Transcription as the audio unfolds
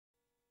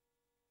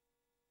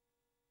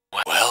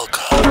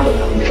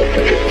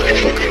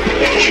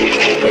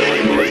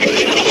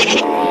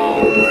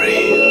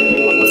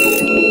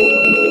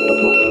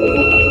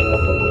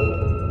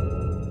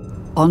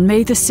On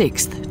May the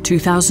 6th,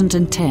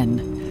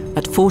 2010,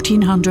 at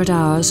 1400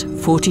 hours,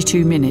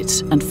 42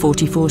 minutes and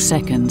 44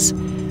 seconds,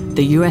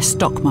 the US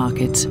stock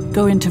markets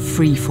go into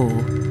free fall.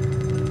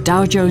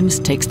 Dow Jones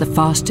takes the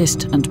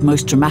fastest and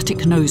most dramatic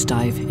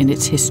nosedive in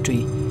its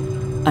history,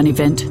 an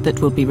event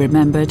that will be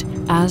remembered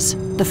as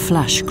the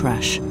flash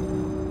crash.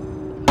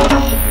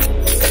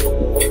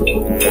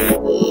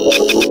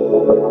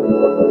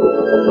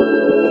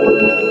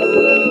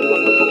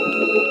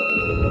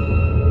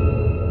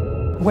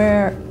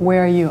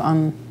 Where are you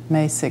on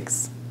May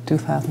 6,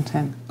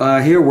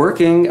 2010? Here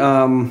working.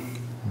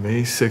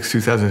 May 6,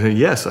 2010.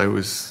 Yes, I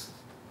was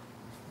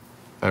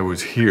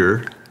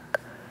here.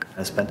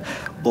 I spent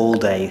all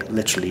day,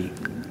 literally,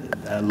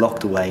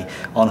 locked away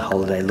on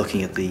holiday,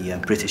 looking at the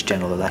British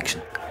general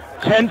election.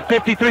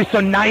 10:53, so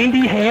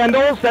 90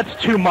 handles.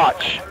 That's too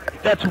much.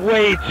 That's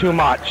way too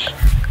much.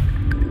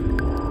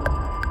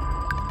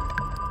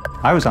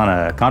 I was on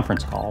a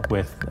conference call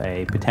with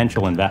a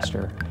potential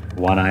investor.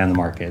 One eye on the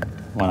market,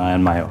 one eye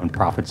on my own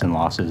profits and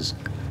losses,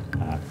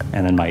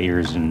 and then my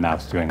ears and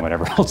mouth doing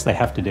whatever else they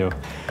have to do.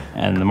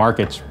 And the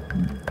market's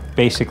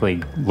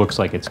basically looks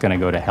like it's going to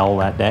go to hell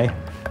that day.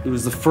 It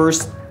was the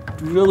first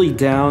really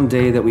down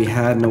day that we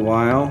had in a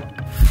while.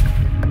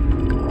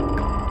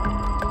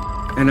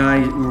 And I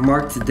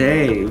remarked to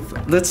Dave,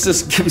 let's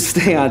just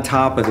stay on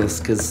top of this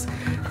because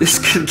this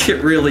could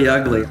get really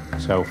ugly.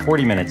 So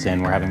 40 minutes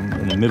in, we're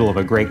in the middle of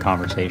a great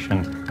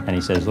conversation, and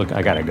he says, look,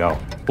 I gotta go.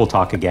 We'll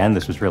talk again.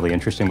 This was really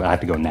interesting, but I have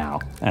to go now.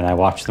 And I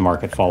watched the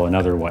market fall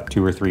another,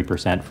 2 or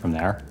 3% from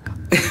there.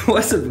 It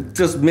wasn't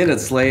just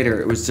minutes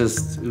later, it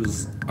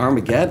was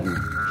Armageddon.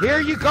 Here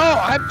you go.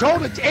 I'm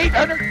told it's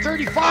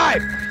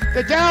 835.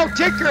 The Dow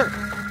ticker.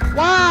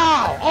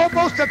 Wow,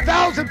 almost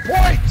 1,000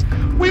 points.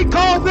 We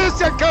call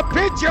this a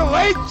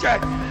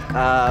capitulation.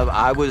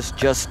 I was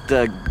just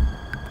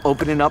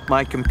opening up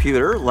my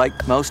computer,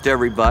 like most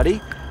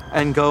everybody,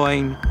 and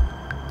going,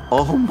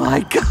 oh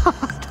my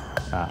God.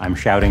 I'm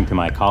shouting to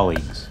my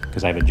colleagues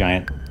because I have a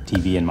giant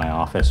TV in my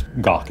office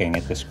gawking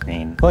at the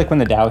screen. Like when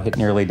the Dow hit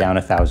nearly down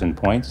 1,000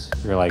 points,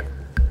 you're like,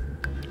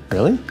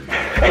 really?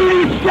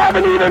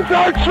 87 evens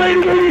are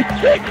trading,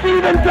 86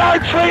 evens are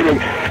trading,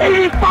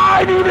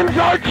 85 evens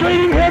are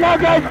trading here now,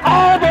 guys,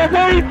 all the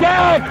way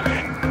down.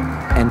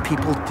 And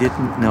people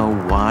didn't know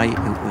why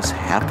it was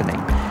happening.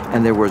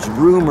 And there was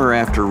rumor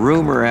after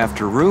rumor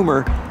after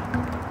rumor,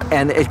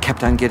 and it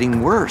kept on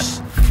getting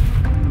worse.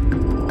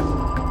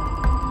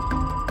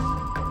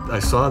 I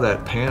saw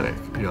that panic,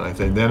 I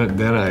think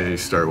then I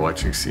started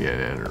watching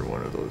CNN or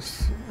one of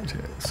those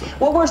channels. So.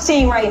 What we're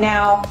seeing right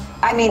now,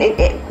 I mean,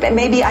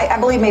 I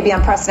believe maybe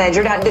unprecedented.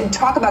 You're not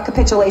talk about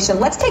capitulation.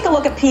 Let's take a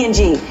look at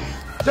P&G.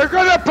 They're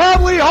gonna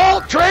probably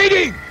halt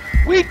trading.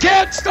 We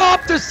can't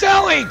stop the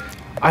selling.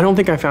 I don't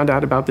think I found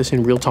out about this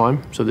in real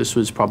time, so this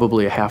was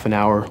probably a half an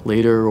hour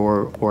later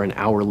or an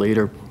hour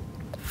later.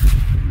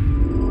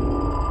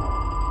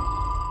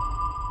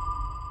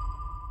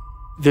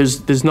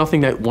 There's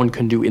nothing that one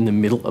can do in the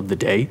middle of the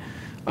day,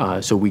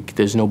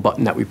 there's no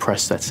button that we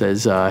press that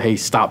says, hey,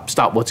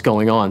 stop what's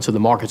going on, so the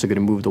markets are going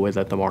to move the way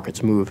that the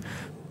markets move.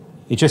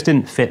 It just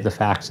didn't fit the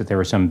facts that there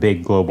was some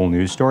big global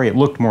news story. It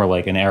looked more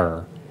like an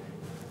error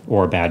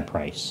or a bad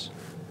price.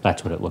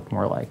 That's what it looked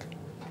more like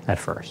at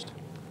first.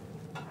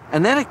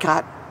 And then it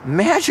got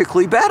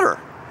magically better.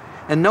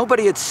 And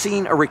nobody had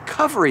seen a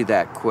recovery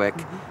that quick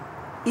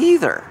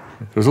either.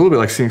 It was a little bit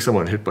like seeing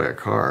someone hit by a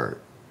car,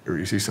 or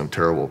you see some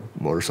terrible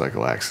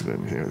motorcycle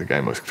accident, the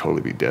guy must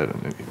totally be dead,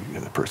 and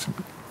then the person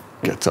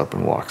gets up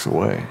and walks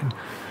away.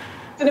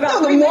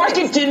 No, the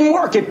market didn't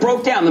work. It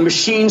broke down. The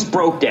machines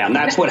broke down.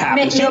 That's what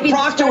happened.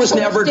 Procter was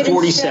never at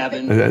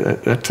 47.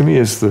 That to me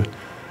is the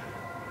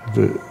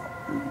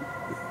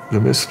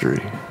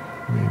mystery.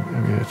 I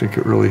mean, I think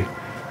it really,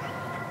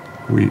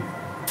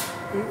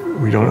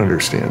 we don't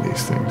understand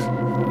these things.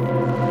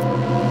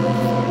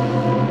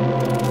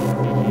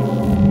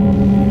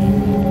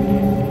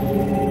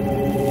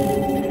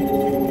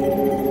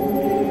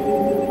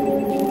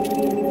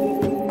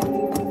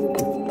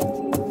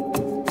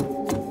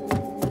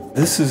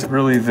 This is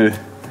really the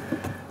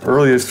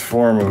earliest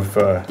form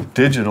of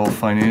digital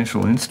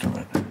financial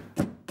instrument.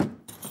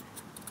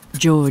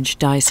 George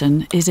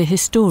Dyson is a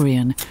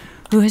historian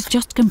who has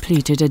just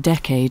completed a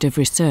decade of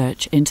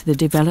research into the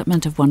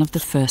development of one of the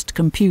first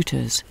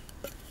computers.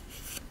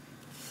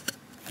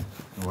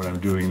 What I'm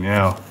doing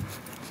now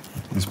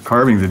is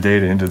carving the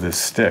data into this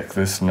stick.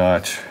 This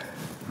notch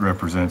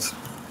represents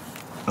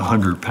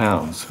 100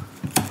 pounds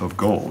of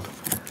gold.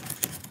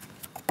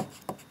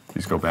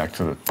 These go back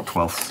to the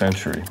 12th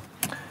century.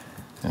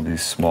 And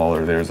these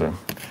smaller, there's a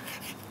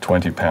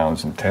 20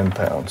 pounds and 10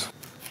 pounds.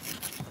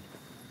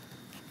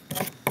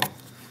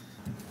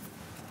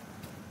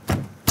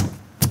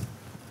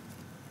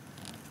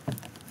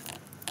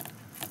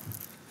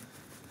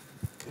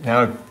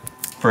 Now it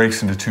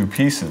breaks into two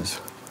pieces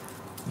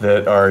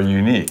that are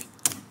unique.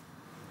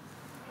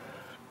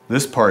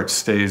 This part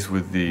stays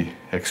with the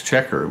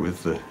exchequer,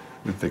 with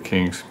the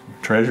king's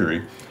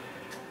treasury.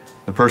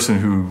 The person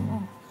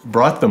who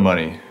brought the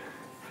money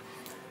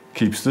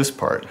keeps this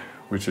part,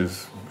 which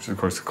is of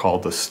course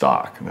called the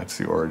stock, and that's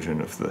the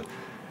origin of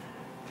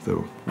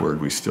the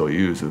word we still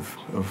use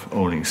of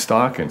owning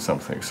stock in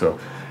something. So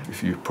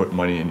if you put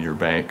money in your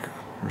bank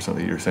or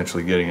something, you're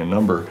essentially getting a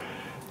number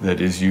that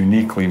is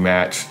uniquely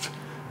matched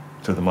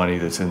to the money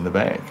that's in the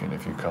bank. And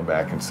if you come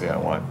back and say, I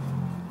want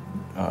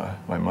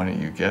my money,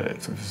 you get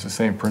it. So it's the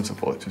same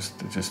principle, it's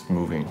just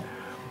moving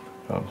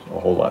a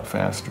whole lot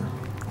faster.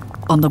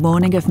 On the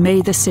morning of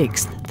May the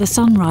 6th, the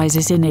sun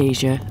rises in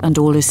Asia and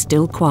all is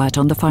still quiet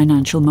on the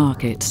financial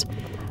markets.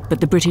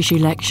 But the British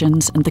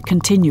elections and the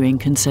continuing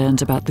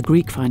concerns about the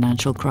Greek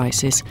financial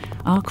crisis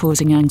are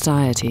causing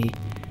anxiety.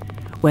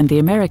 When the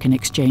American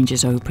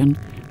exchanges open,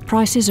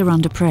 prices are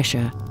under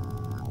pressure.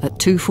 At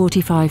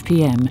 2:45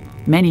 p.m,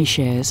 many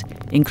shares,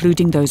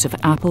 including those of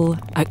Apple,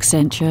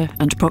 Accenture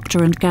and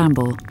Procter &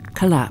 Gamble,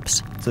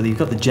 collapse. So you've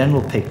got the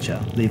general picture,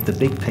 the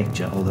big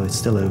picture, although it's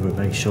still over a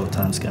very short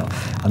time scale,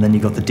 and then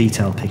you've got the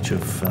detailed picture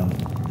of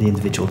the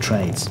individual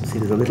trades. See,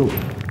 there's a little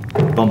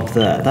bump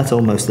there. That's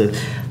almost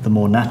the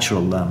more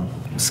natural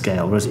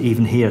scale, whereas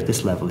even here at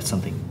this level, it's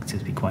something that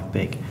seems to be quite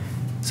big.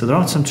 So there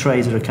are some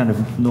trades that are kind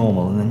of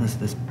normal, and then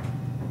there's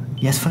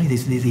yes, funny,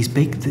 these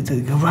big,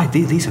 you're right,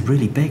 these are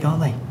really big,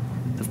 aren't they?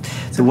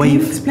 So can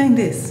you explain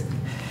this?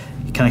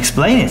 You can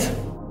explain it.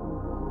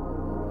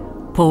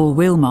 Paul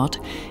Wilmot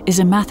is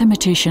a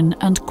mathematician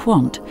and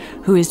quant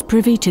who is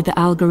privy to the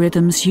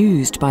algorithms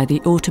used by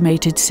the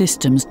automated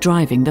systems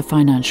driving the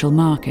financial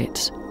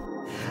markets.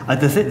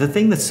 The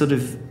thing that's sort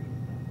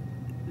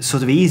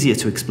of easier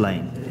to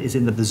explain is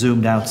in the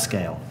zoomed out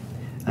scale.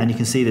 And you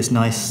can see this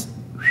nice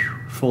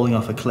falling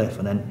off a cliff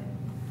and then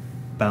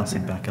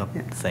bouncing back up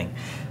thing.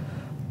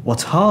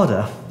 What's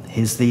harder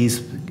is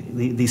these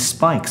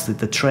spikes,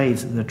 the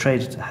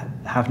trades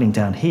happening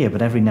down here,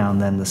 but every now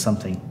and then there's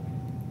something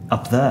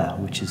up there,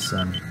 which is...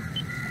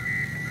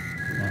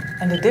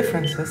 And the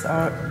differences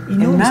are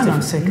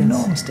enormous in nanoseconds.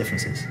 Enormous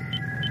differences.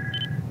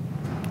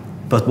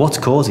 But what's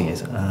causing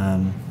it?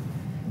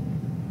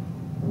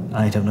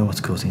 I don't know what's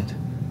causing it.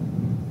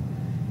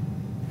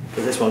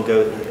 But this one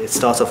it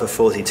starts off at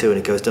 42 and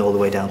it goes all the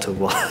way down to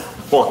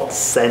 1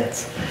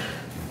 cent.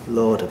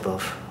 Lord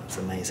above, it's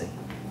amazing.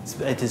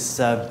 It is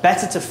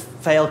better to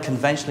fail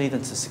conventionally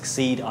than to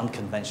succeed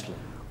unconventionally.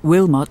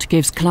 Wilmot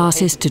gives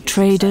classes to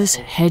traders,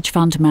 hedge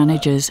fund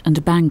managers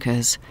and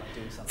bankers.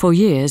 For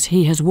years,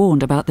 he has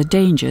warned about the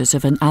dangers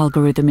of an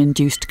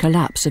algorithm-induced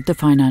collapse of the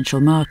financial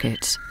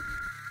markets.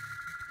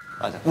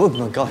 Oh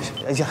my gosh,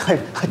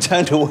 I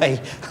turned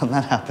away when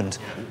that happened.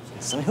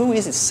 So who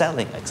is it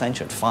selling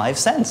Accenture at 5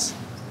 cents?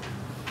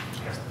 It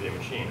has to be a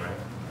machine, right?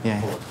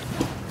 Yeah.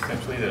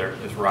 Essentially, they're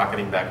just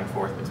rocketing back and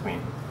forth between.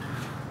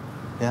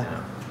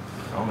 Yeah.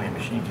 Only a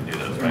machine can do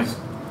those, right?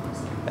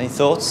 Any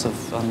thoughts of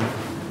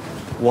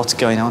what's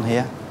going on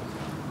here?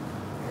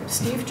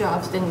 Steve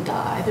Jobs didn't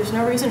die. There's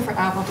no reason for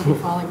Apple to be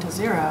falling to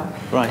zero.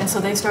 Right. And so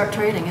they start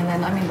trading, and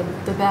then, I mean,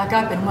 the back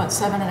up in,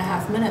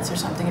 7.5 minutes or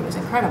something, it was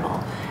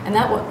incredible. And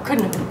that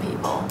couldn't have been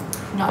people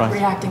not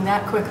reacting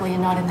that quickly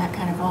and not in that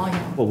kind of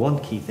volume. Well, one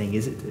key thing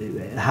is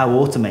how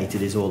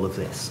automated is all of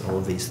this, all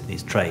of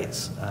these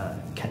trades?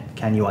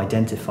 Can you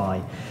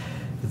identify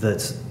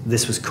that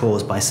this was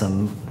caused by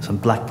some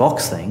black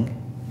box thing,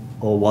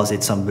 or was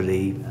it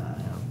somebody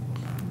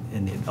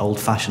in the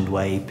old-fashioned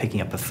way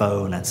picking up a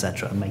phone,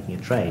 etc., and making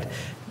a trade?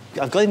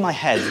 I've got in my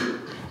head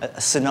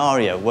a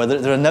scenario where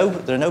there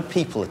are no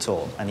people at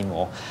all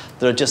anymore.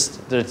 There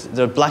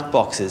are black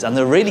boxes, and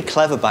they're really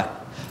clever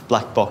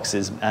black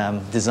boxes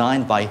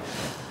designed by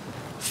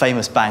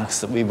famous banks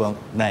that we won't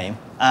name,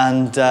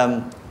 and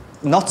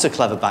not so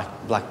clever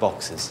black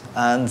boxes.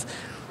 And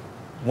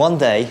one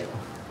day,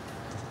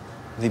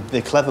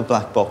 the clever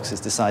black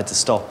boxes decide to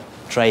stop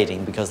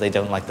trading because they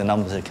don't like the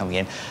numbers that are coming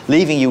in,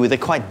 leaving you with the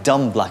quite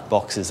dumb black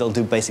boxes that'll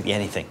do basically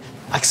anything.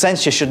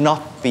 Accenture should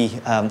not be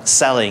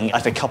selling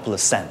at a couple of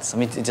cents. I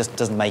mean, it just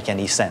doesn't make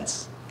any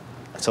sense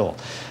at all.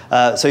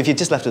 So if you're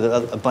just left with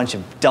a bunch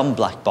of dumb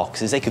black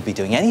boxes, they could be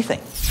doing anything.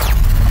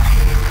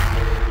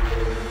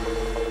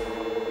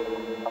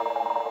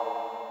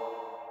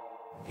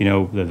 You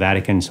know, the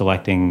Vatican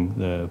selecting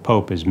the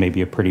Pope is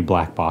maybe a pretty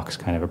black box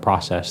kind of a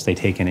process. They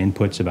take in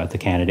inputs about the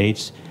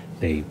candidates.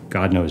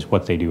 God knows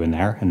what they do in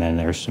there, and then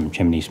there's some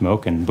chimney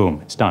smoke, and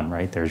boom, it's done,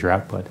 right? There's your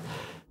output.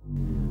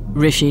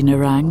 Rishi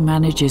Narang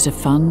manages a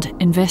fund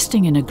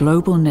investing in a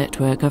global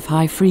network of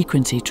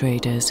high-frequency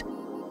traders.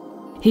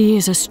 He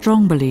is a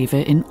strong believer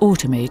in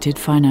automated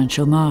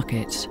financial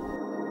markets.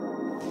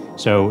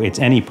 So it's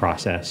any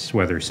process,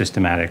 whether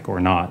systematic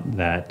or not,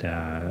 that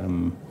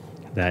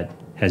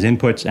has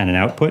inputs and an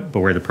output,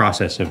 but where the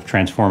process of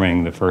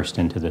transforming the first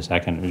into the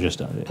second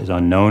is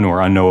unknown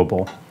or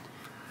unknowable.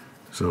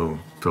 So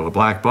a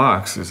black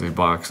box is a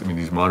box. I mean,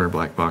 these modern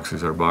black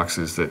boxes are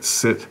boxes that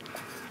sit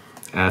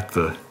at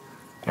the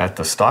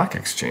stock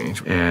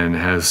exchange and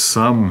has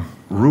some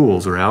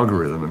rules or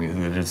algorithm. I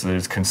mean, that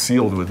is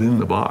concealed within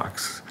the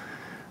box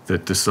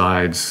that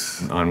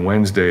decides on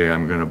Wednesday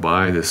I'm going to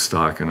buy this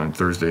stock and on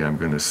Thursday I'm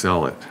going to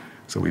sell it.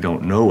 So we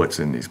don't know what's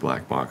in these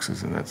black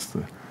boxes, and that's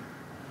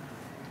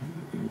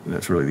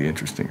really the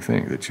interesting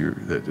thing, that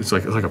it's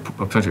like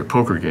essentially a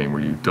poker game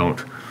where you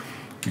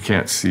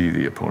can't see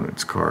the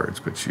opponent's cards,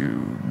 but you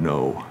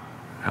know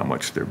how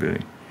much they're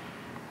bidding.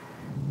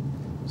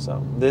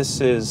 So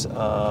this is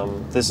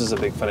a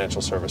big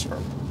financial service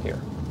firm here.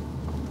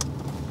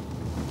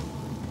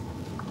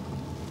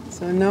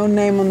 So no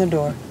name on the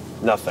door?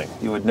 Nothing.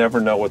 You would never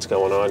know what's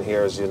going on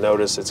here. As you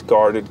notice, it's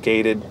guarded,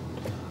 gated.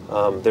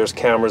 There's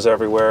cameras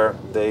everywhere.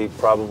 They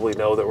probably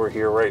know that we're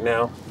here right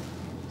now.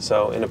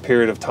 So in a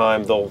period of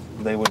time,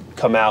 they would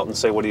come out and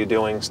say, "What are you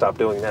doing? Stop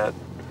doing that,"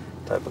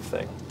 type of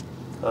thing.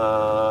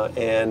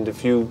 And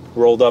if you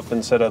rolled up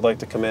and said, "I'd like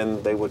to come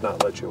in," they would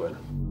not let you in.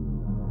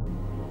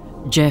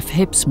 Jeff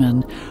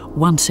Hipsman,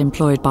 once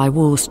employed by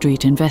Wall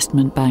Street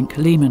investment bank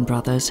Lehman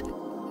Brothers,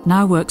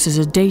 now works as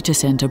a data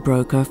center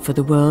broker for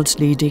the world's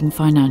leading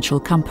financial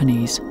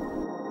companies.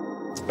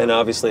 And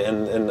obviously,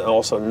 and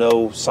also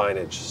no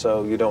signage,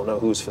 so you don't know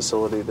whose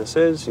facility this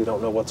is, you don't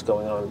know what's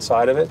going on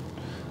inside of it.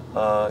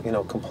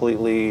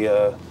 Completely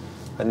a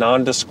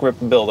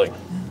nondescript building.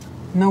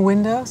 No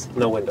windows?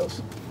 No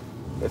windows.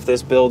 If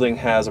this building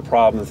has a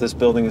problem, if this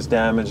building is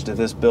damaged,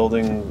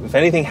 if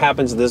anything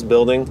happens to this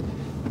building,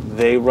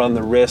 they run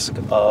the risk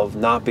of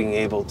not being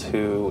able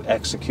to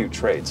execute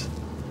trades.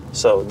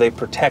 So they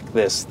protect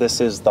this.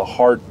 This is the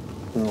heart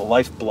and the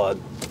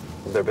lifeblood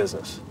of their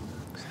business.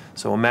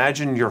 So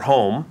imagine your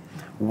home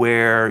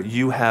where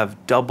you have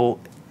double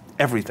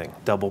everything,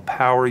 double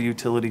power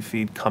utility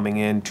feed coming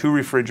in, 2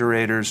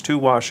 refrigerators, 2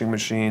 washing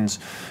machines,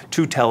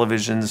 2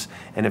 televisions,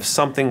 and if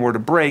something were to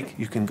break,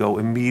 you can go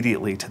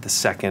immediately to the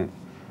second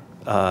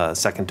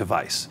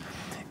device.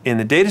 In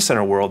the data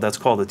center world, that's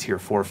called a Tier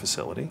 4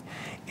 facility.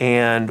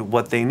 And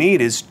what they need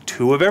is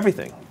 2 of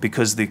everything,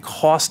 because the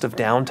cost of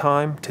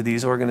downtime to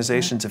these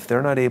organizations, if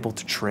they're not able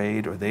to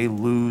trade or they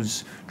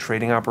lose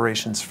trading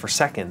operations for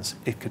seconds,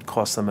 it could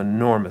cost them an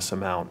enormous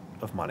amount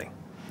of money.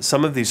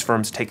 Some of these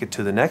firms take it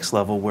to the next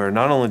level where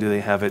not only do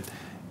they have it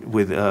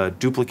with a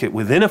duplicate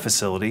within a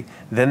facility,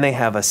 then they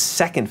have a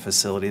second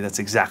facility that's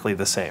exactly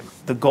the same.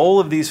 The goal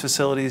of these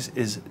facilities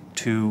is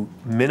to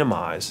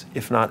minimize,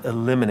 if not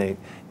eliminate,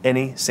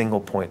 any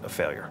single point of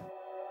failure.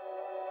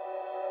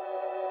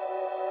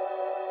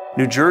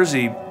 New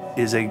Jersey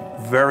is a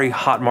very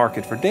hot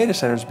market for data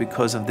centers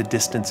because of the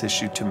distance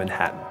issue to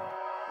Manhattan.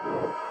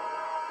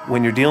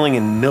 When you're dealing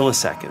in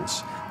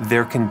milliseconds,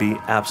 there can be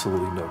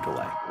absolutely no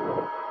delay.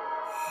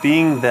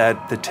 Being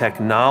that the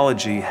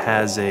technology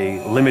has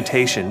a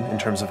limitation in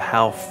terms of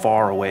how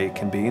far away it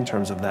can be in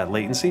terms of that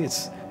latency,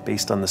 it's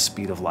based on the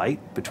speed of light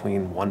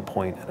between one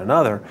point and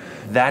another,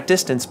 that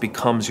distance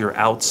becomes your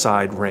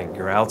outside ring,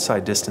 your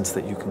outside distance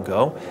that you can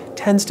go. It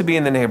tends to be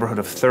in the neighborhood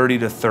of 30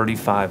 to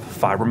 35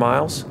 fiber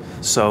miles.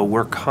 So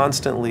we're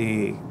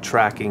constantly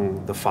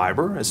tracking the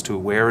fiber as to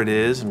where it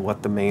is and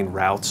what the main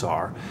routes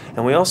are.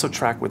 And we also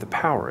track where the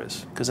power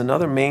is, because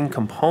another main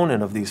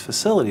component of these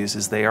facilities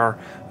is they are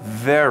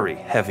very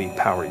heavy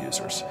power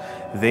users.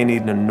 They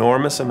need an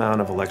enormous amount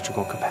of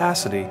electrical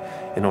capacity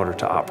in order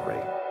to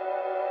operate.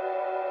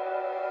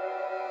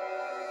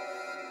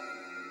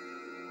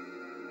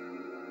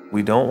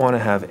 We don't want to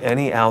have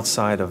any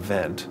outside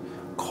event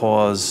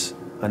cause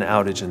an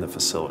outage in the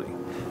facility.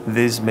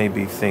 These may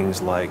be things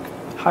like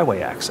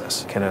highway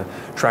access. Can a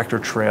tractor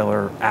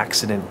trailer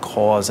accident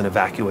cause an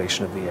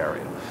evacuation of the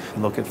area?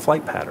 We look at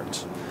flight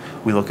patterns.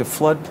 We look at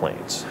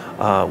floodplains.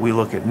 We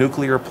look at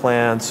nuclear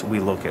plants. We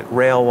look at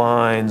rail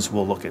lines.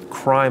 We'll look at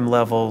crime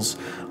levels.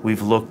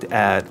 We've looked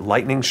at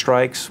lightning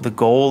strikes. The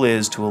goal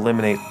is to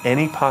eliminate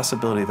any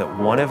possibility that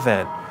one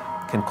event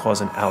can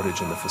cause an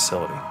outage in the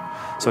facility.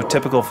 So a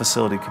typical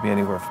facility could be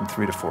anywhere from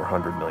 $300 to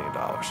 $400 million.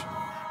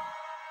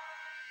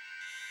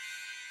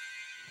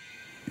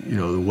 You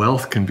know, the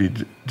wealth can be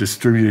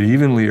distributed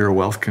evenly or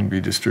wealth can be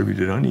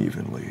distributed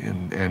unevenly.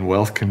 And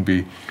wealth can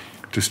be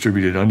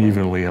distributed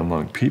unevenly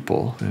among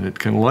people, and it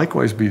can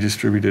likewise be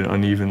distributed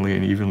unevenly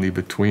and evenly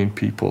between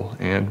people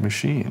and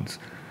machines.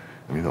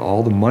 I mean,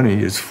 all the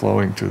money is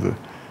flowing to the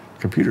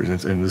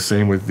computers, and the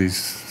same with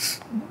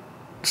these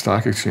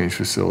stock exchange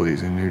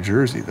facilities in New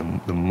Jersey.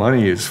 The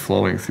money is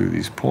flowing through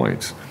these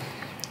points,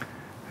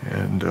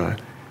 and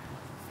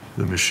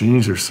the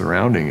machines are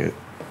surrounding it,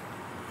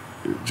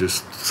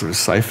 just sort of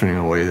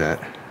siphoning away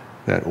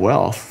that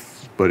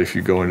wealth. But if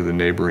you go into the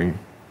neighboring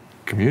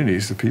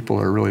communities, the people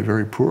are really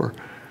very poor.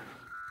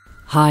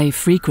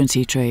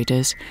 High-frequency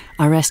traders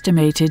are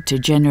estimated to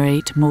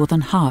generate more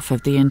than half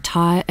of the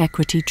entire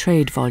equity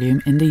trade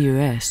volume in the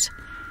US.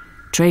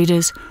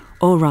 Traders,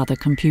 or rather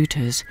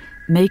computers,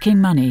 making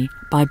money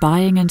by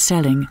buying and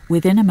selling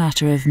within a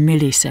matter of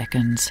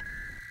milliseconds.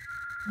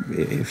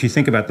 If you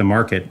think about the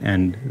market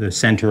and the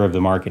center of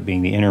the market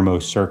being the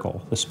innermost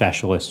circle, the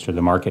specialists or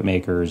the market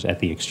makers at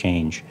the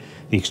exchange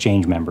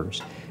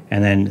members,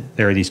 and then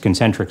there are these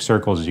concentric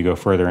circles as you go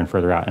further and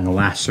further out, and the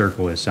last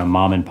circle is some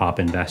mom and pop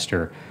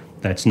investor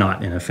that's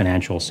not in a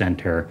financial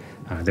center.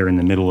 They're in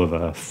the middle of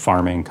a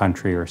farming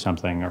country or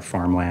something, or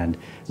farmland.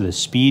 The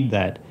speed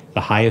that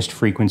the highest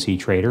frequency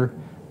trader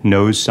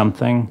knows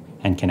something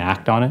and can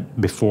act on it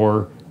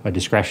before a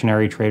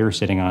discretionary trader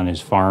sitting on his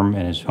farm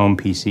and his home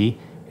PC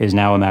is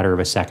now a matter of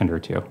a second or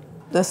two.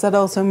 Does that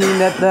also mean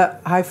that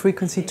the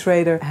high-frequency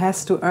trader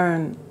has to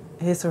earn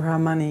his or her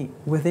money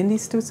within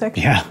these 2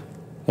 seconds? Yeah,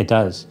 it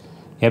does.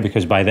 Yeah,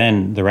 because by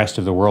then the rest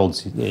of the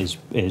world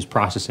is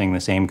processing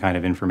the same kind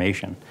of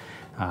information.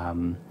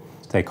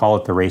 They call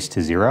it the race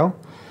to zero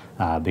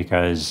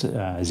because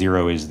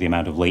zero is the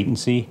amount of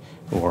latency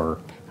or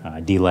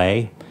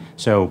delay.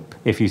 So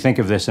if you think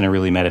of this in a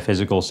really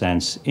metaphysical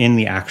sense, in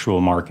the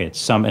actual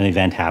market, an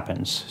event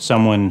happens.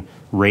 Someone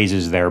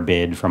raises their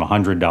bid from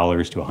 $100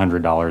 to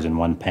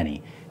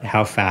 $100.01.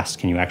 How fast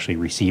can you actually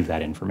receive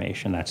that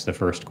information? That's the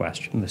first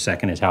question. The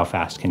second is how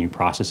fast can you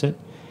process it?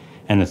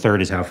 And the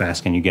third is how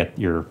fast can you get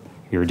your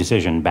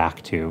decision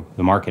back to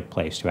the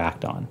marketplace to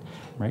act on,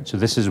 right? So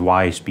this is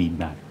why speed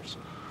matters.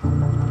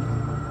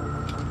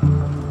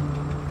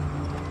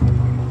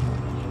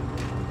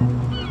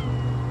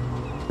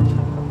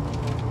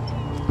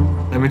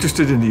 I'm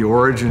interested in the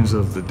origins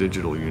of the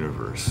digital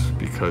universe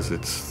because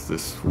it's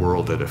this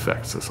world that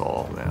affects us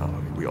all now.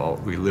 I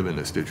mean, we live in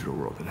this digital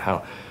world, and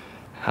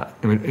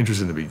I'm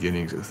interested in the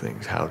beginnings of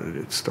things. How did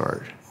it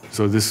start?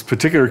 So this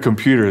particular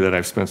computer that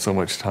I've spent so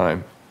much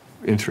time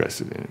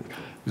interested in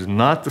was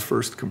not the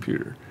first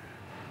computer.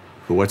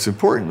 But what's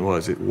important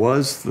was it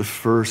was the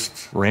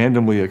first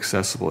randomly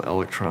accessible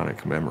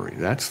electronic memory.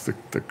 That's the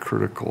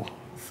critical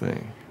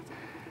thing.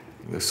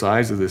 The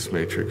size of this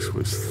matrix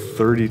was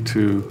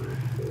 32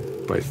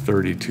 by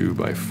 32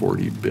 by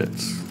 40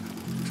 bits.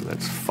 So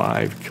that's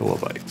 5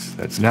 kilobytes.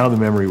 That's now the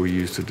memory we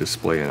use to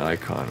display an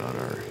icon on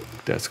our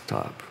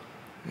desktop.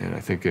 And I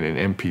think in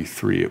an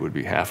MP3 it would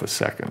be half a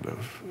second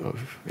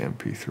of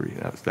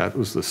MP3. That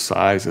was the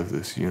size of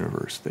this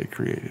universe they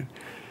created.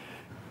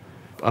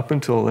 Up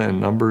until then,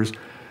 numbers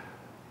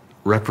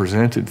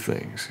represented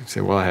things. You'd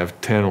say, well, I have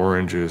 10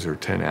 oranges or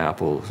 10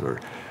 apples,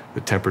 or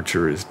the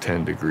temperature is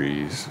 10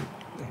 degrees.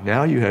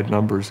 Now you had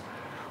numbers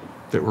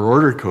that were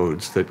order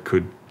codes that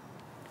could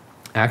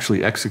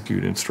actually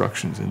execute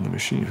instructions in the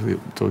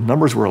machine. So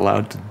numbers were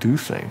allowed to do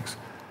things.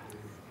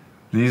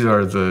 These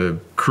are the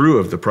crew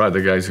of the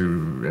guys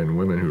and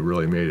women who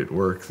really made it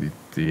work,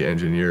 the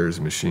engineers,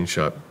 machine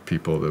shop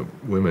people, the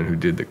women who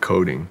did the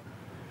coding.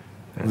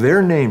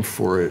 Their name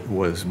for it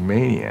was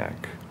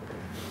MANIAC,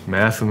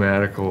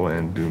 Mathematical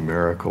and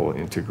Numerical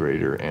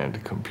Integrator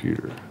and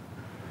Computer.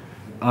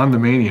 On the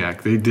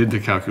MANIAC, they did the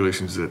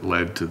calculations that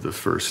led to the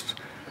first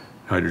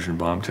hydrogen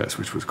bomb test,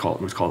 which was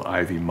called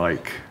Ivy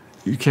Mike.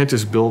 You can't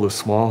just build a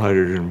small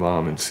hydrogen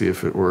bomb and see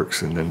if it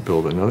works and then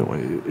build another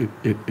one.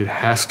 It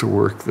has to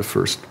work the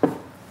first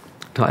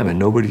time, and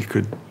nobody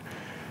could.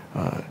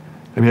 I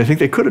think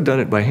they could have done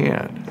it by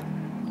hand,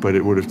 but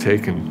it would have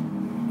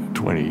taken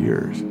 20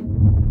 years.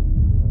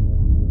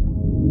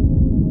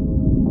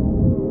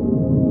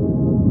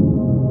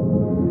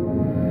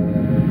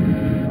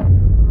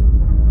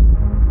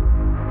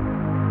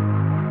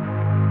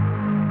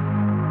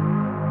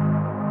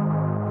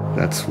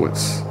 That's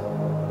what's,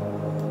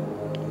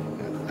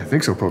 I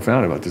think, so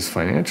profound about this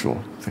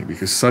financial thing,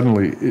 because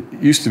suddenly it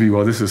used to be,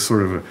 well, this is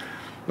sort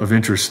of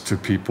interest to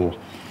people,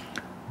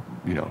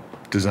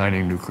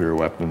 designing nuclear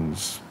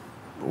weapons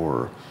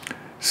or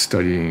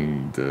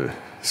studying the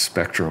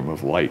spectrum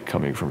of light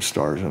coming from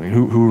stars. I mean,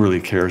 who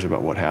really cares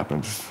about what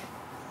happens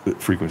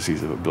at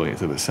frequencies of a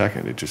billionth of a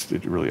second?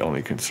 It really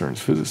only concerns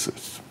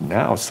physicists.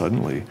 Now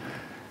suddenly,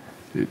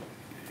 it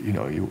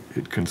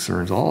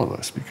concerns all of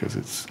us, because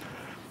it's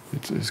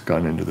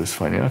gone into this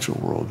financial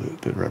world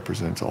that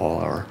represents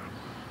all our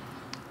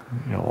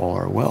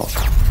wealth.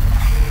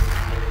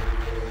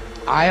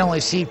 I only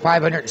see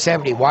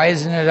 570. Why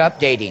isn't it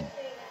updating?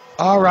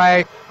 All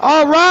right,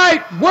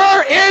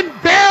 we're in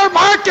bear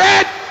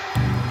market!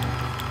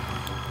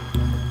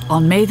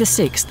 On May the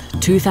 6th,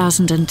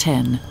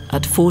 2010,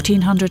 at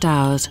 1400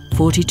 hours,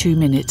 42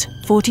 minutes,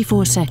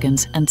 44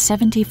 seconds and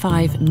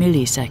 75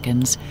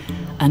 milliseconds,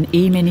 an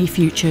E-mini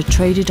future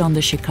traded on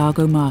the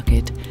Chicago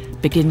market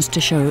begins to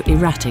show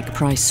erratic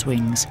price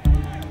swings.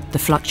 The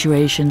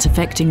fluctuations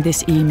affecting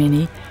this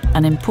E-mini,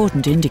 an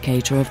important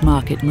indicator of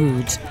market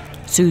moods,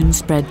 soon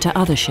spread to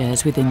other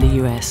shares within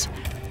the US,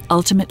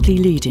 ultimately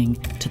leading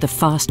to the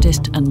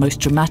fastest and most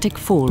dramatic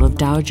fall of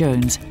Dow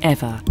Jones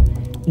ever.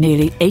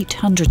 Nearly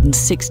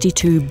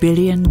 $862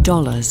 billion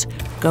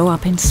go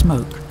up in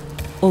smoke,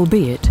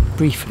 albeit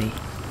briefly.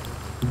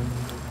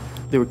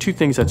 There were two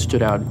things that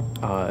stood out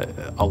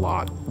a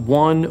lot.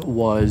 One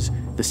was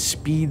the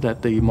speed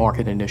that the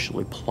market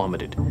initially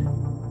plummeted.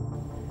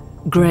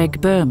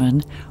 Greg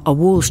Berman, a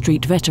Wall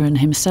Street veteran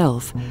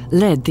himself,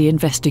 led the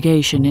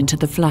investigation into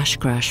the flash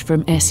crash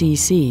from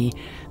SEC,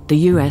 the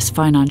US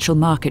financial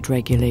market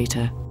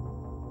regulator.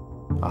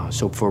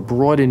 So for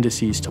broad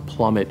indices to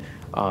plummet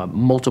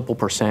multiple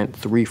percent,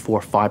 3,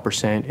 4,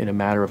 5% in a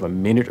matter of a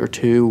minute or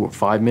 2 or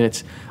 5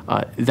 minutes,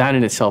 that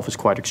in itself is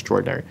quite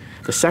extraordinary.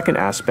 The second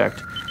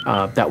aspect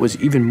that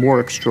was even more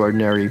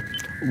extraordinary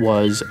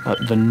was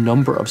the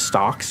number of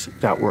stocks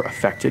that were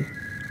affected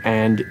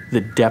and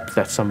the depth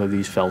that some of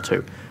these fell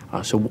to.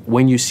 So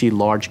when you see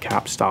large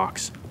cap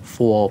stocks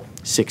fall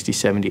 60,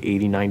 70,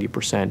 80,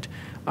 90%,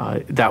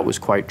 that was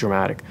quite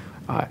dramatic.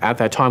 At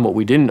that time, what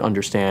we didn't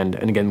understand,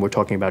 and again, we're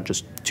talking about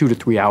just 2 to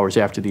 3 hours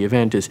after the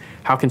event, is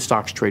how can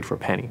stocks trade for a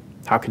penny?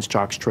 How can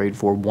stocks trade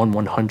for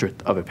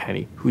 1/100th of a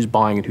penny? Who's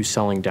buying and who's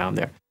selling down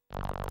there?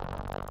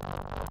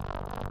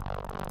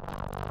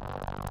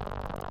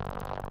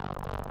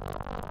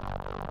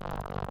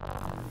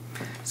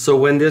 So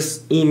when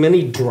this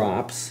E-mini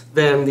drops,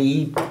 then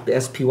the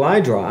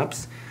SPY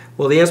drops.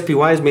 Well, the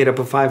SPY is made up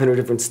of 500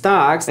 different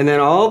stocks, and then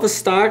all the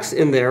stocks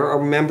in there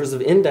are members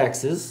of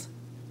indexes,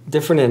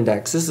 different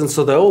indexes, and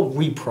so they'll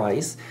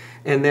reprice,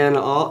 and then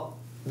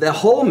the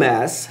whole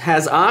mess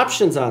has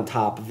options on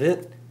top of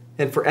it,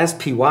 and for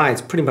SPY,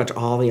 it's pretty much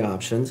all the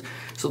options,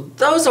 so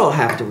those all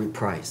have to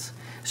reprice.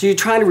 So you're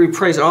trying to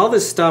reprice all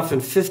this stuff in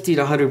 50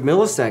 to 100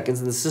 milliseconds,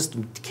 and the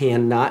system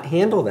cannot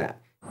handle that.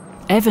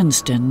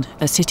 Evanston,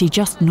 a city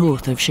just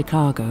north of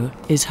Chicago,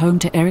 is home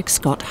to Eric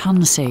Scott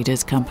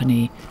Hunsader's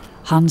company.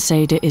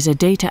 Hunsader is a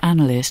data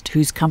analyst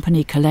whose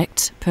company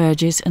collects,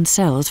 purges and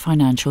sells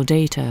financial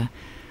data.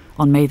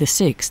 On May the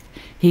 6th,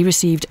 he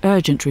received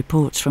urgent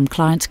reports from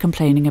clients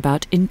complaining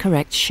about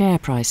incorrect share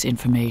price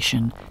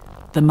information.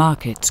 The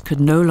markets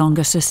could no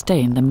longer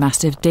sustain the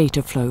massive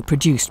data flow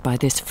produced by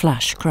this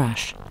flash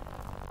crash.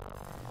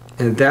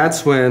 And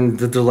that's when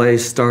the delay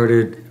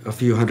started, a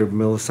few hundred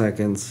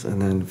milliseconds,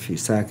 and then a few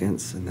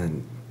seconds, and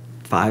then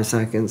 5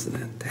 seconds, and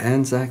then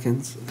 10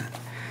 seconds. And then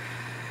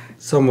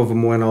some of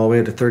them went all the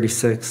way to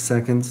 36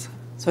 seconds.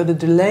 So the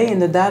delay in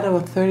the data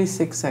was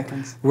 36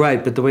 seconds.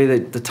 Right, but the way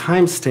that the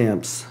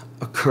timestamps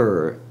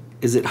occur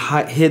is it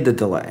hid the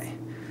delay,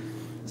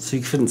 so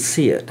you couldn't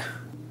see it.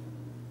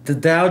 The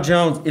Dow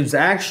Jones, it was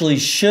actually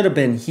should have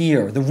been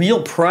here. The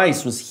real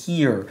price was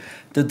here.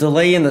 The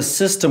delay in the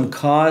system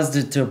caused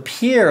it to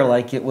appear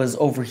like it was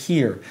over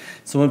here.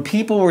 So when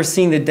people were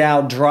seeing the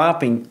Dow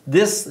dropping,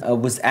 this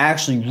was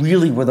actually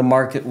really where the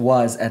market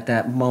was at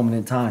that moment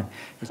in time.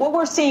 What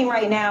we're seeing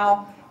right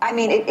now, I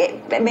mean,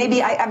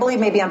 I believe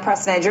maybe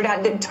unprecedented. You're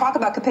not talk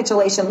about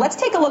capitulation. Let's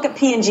take a look at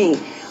P&G.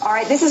 All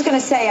right, this is going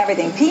to say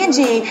everything.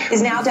 P&G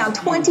is now down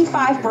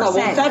 25%. No,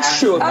 well, that's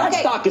true. If that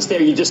stock is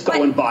there, you just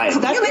go and buy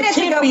it. That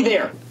can't be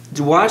there.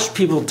 To watch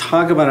people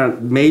talk about a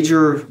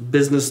major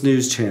business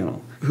news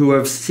channel who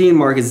have seen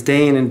markets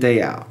day in and day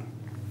out,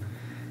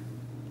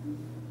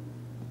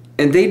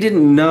 and they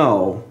didn't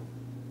know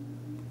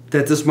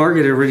that this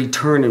market had already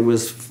turned and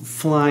was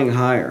flying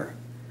higher.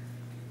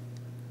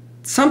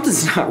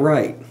 Something's not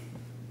right.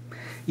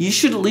 You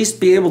should at least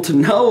be able to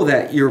know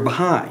that you're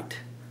behind.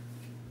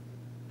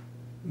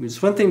 I mean,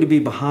 it's one thing to be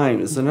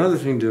behind, it's another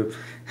thing to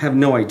have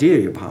no idea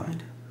you're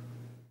behind.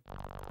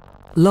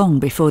 Long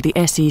before the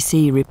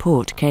SEC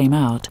report came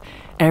out,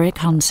 Eric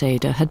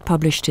Hunsader had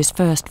published his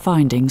first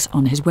findings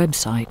on his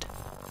website.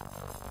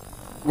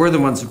 We're the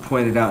ones who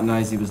pointed out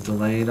NYSE was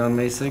delayed on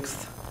May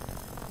 6th,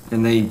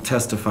 and they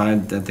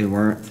testified that they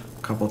weren't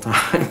a couple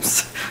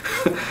times.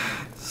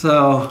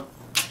 So,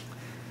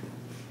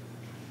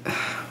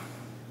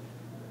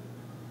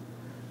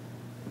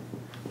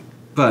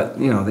 but,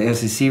 you know, the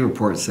SEC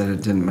report said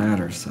it didn't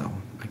matter, so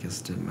I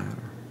guess it didn't matter.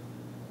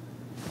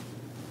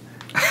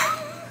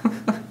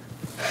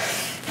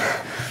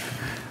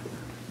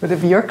 But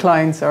if your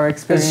clients are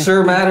experiencing... It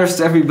sure matters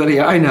to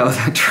everybody I know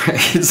that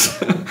trades.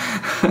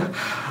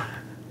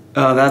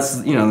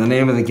 That's, you know, the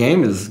name of the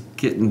game is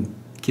getting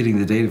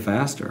the data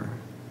faster.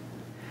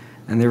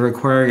 And they're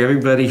requiring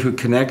everybody who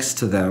connects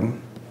to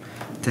them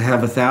to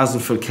have a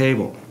 1,000-foot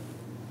cable.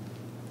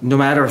 No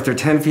matter if they're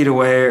 10 feet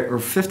away or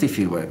 50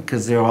 feet away,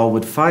 because they all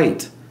would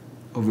fight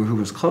over who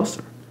was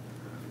closer.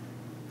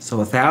 So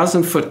a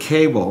 1,000-foot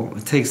cable,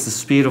 it takes the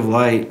speed of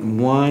light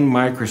 1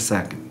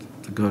 microsecond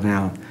to go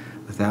down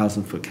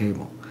 1,000-foot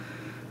cable.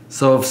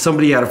 So if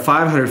somebody had a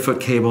 500-foot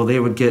cable, they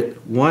would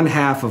get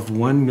 1/2 of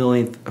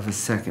 1/1,000,000th of a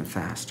second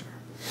faster.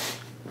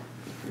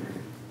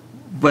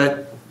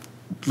 But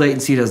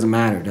latency doesn't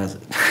matter, does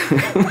it?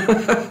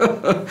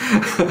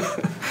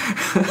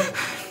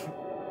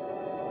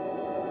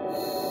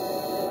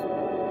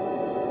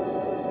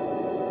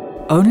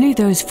 Only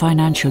those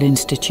financial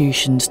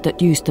institutions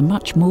that used the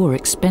much more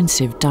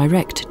expensive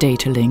direct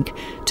data link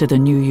to the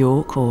New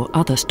York or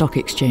other stock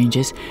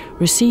exchanges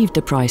received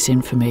the price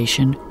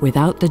information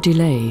without the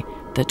delay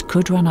that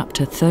could run up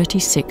to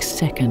 36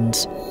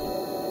 seconds.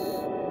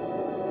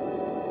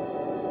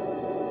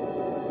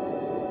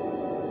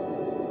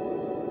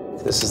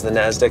 This is the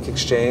NASDAQ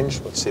exchange.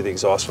 You can see the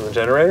exhaust from the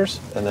generators,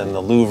 and then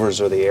the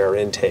louvers are the air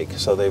intake.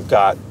 So they've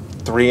got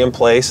 3 in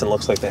place, and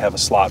looks like they have a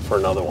slot for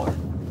another one.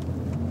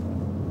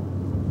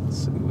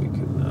 Let's see, we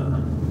can...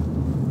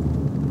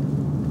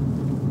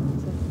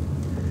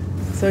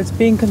 So it's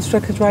being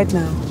constructed right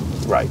now?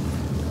 Right.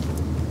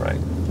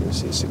 You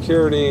see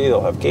security,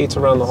 they'll have gates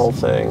around the whole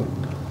thing.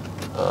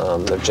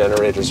 Their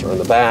generators are in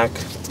the back.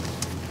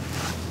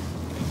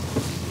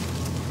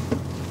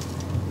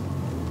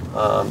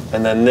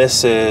 And then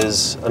this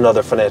is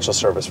another financial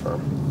service firm.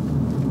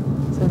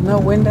 So no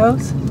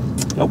windows?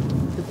 Nope.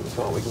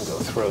 So we can go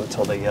through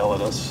until they yell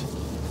at us.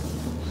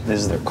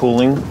 These are their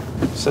cooling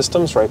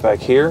systems right back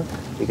here.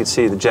 You can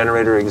see the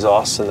generator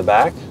exhausts in the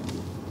back,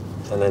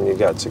 and then you've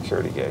got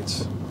security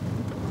gates.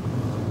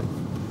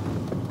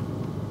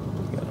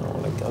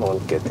 I don't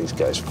want to get these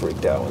guys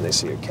freaked out when they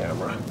see a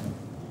camera.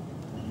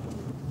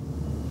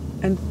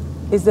 And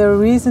is there a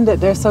reason that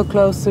they're so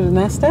close to the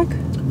NASDAQ?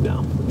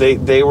 No.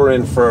 They were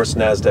in first,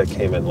 NASDAQ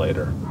came in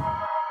later.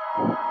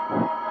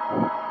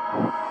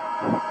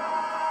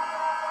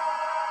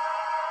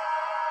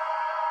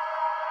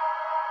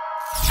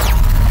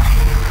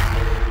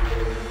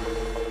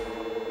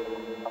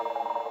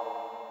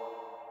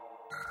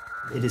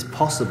 It is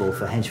possible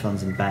for hedge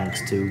funds and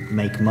banks to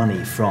make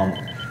money from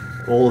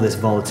all this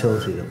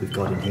volatility that we've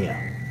got in here.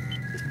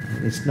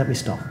 Let me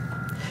stop.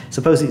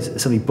 Suppose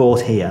somebody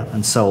bought here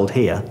and sold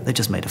here, they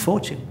just made a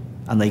fortune.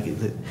 And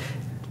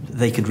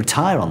they could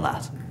retire on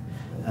that.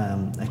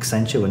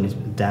 Accenture, when it's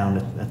down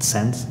at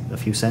cents, a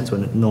few cents,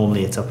 when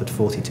normally it's up at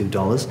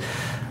 $42.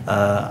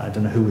 I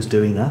don't know who was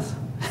doing that.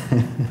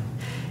 It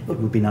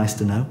would be nice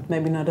to know.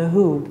 Maybe not a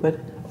who, but...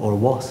 Or a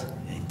what,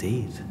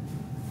 indeed.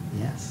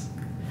 Yes.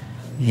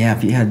 Yeah,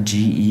 if you had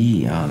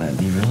GE, that'd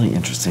be really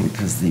interesting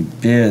because the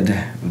bid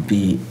would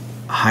be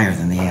higher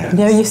than the ask.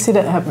 Yeah, you see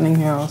that happening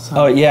here also.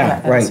 Oh,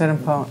 yeah, right. At a certain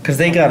point. Because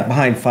they got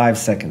behind 5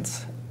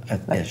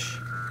 seconds-ish.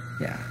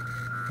 Yeah.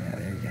 Yeah,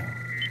 there you go.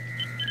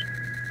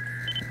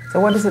 So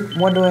what is it?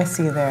 What do I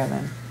see there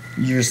then?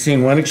 You're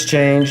seeing one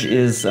exchange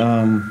is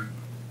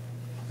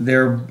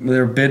their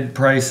bid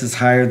price is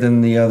higher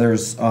than the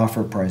other's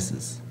offer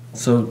prices.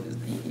 So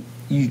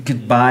you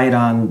could buy it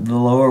on the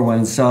lower one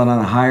and sell it on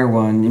the higher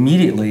one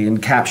immediately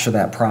and capture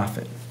that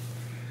profit.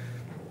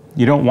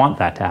 You don't want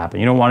that to happen.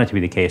 You don't want it to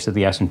be the case that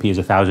the S&P is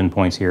 1,000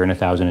 points here and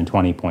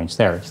 1,020 points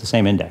there. It's the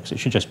same index. It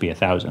should just be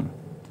 1,000.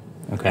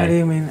 Okay. What do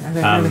you mean? I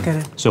don't look at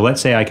it. So let's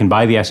say I can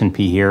buy the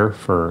S&P here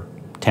for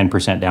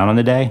 10% down on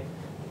the day,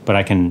 but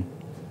I can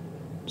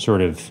sort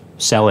of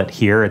sell it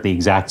here at the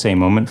exact same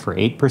moment for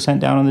 8%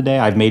 down on the day.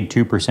 I've made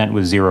 2%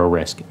 with zero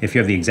risk. If you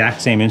have the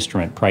exact same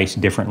instrument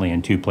priced differently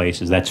in two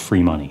places, that's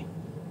free money.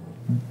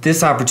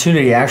 This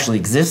opportunity actually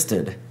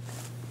existed.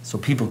 So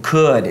people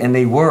could, and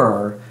they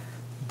were,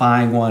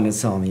 buying one and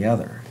selling the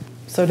other.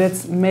 So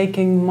that's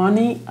making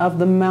money of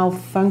the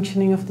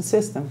malfunctioning of the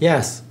system?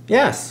 Yes,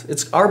 yes,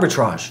 it's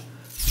arbitrage.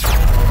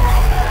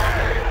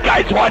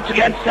 Guys, once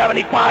again,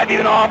 75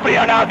 even offer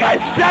here now, guys.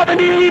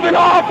 70 even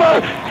offer.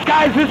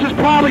 Guys, this is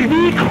probably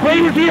the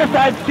craziest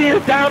I've seen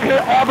it down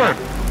here ever.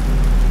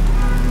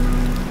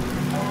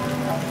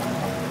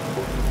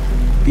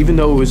 Even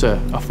though it was a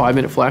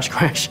 5-minute flash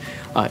crash,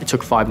 it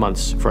took 5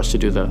 months for us to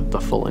do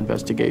the full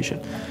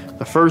investigation.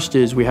 The first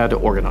is we had to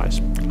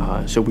organize.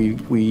 So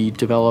we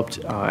developed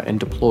and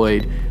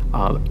deployed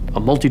a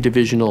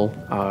multi-divisional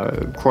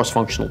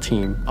cross-functional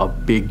team, a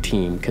big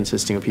team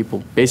consisting of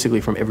people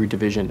basically from every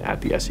division at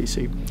the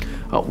SEC.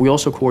 We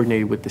also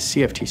coordinated with the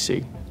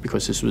CFTC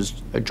because this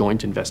was a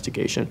joint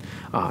investigation,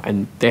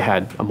 and they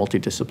had a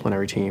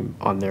multidisciplinary team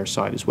on their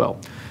side as well.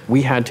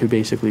 We had to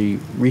basically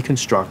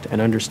reconstruct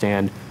and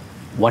understand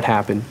what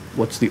happened,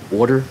 what's the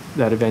order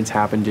that events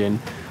happened in,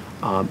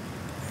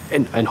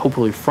 and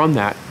hopefully from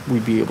that,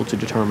 we'd be able to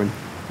determine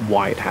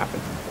why it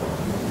happened.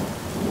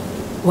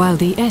 While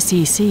the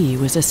SEC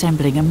was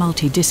assembling a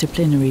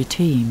multidisciplinary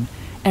team,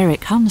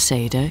 Eric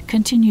Hunsader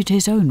continued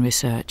his own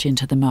research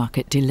into the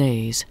market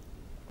delays.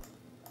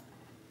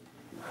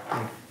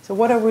 So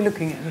what are we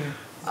looking at here?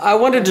 I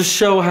wanted to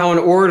show how an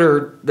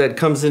order that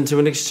comes into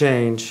an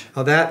exchange,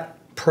 how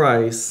that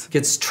price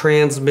gets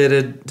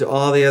transmitted to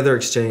all the other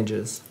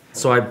exchanges.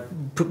 So I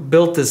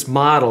built this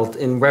model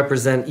and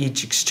represent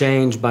each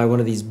exchange by one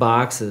of these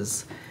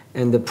boxes,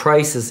 and the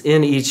prices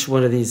in each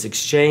one of these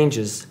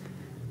exchanges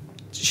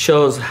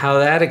shows how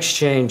that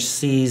exchange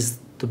sees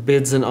the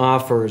bids and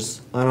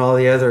offers on all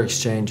the other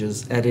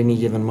exchanges at any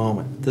given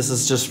moment. This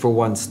is just for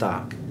one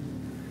stock.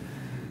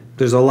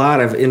 There's a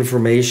lot of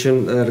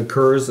information that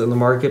occurs in the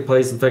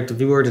marketplace. In fact, if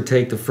you were to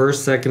take the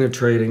first second of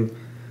trading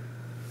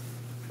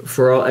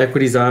for all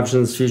equities,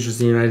 options, futures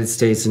in the United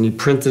States, and you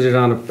printed it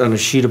on a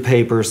sheet of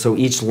paper so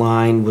each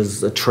line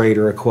was a trade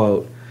or a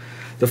quote,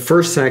 the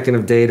first second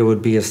of data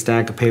would be a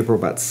stack of paper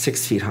about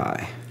 6 feet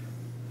high.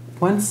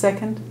 1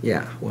 second?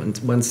 Yeah,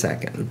 one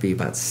second would be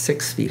about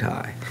 6 feet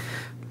high.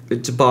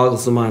 It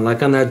boggles the mind.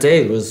 Like on that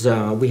day, it was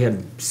we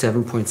had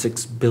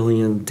 7.6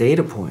 billion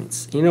data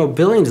points. You know, a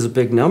billion is a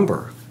big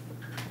number.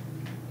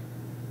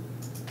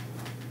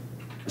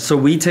 So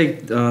we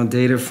take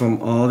data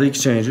from all the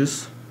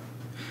exchanges.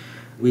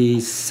 We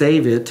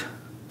save it,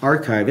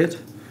 archive it,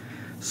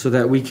 so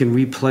that we can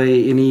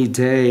replay any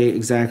day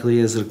exactly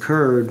as it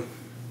occurred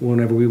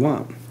whenever we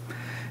want.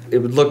 It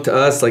would look to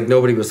us like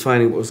nobody was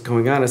finding what was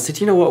going on. I said,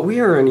 you know what, we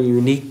are in a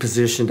unique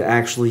position to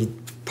actually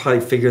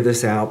probably figure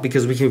this out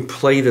because we can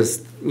play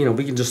this, you know,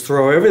 we can just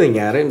throw everything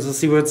at it and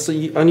see what's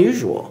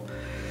unusual.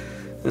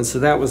 And so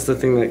that was the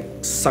thing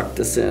that sucked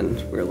us in,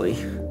 really.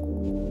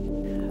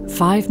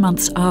 5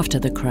 months after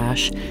the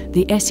crash,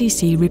 the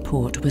SEC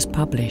report was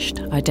published,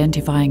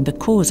 identifying the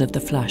cause of the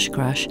flash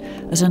crash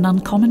as an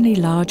uncommonly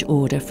large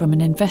order from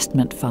an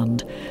investment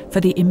fund for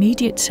the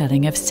immediate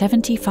selling of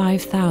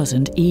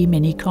 75,000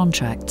 E-mini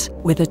contracts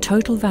with a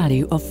total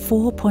value of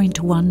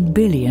 $4.1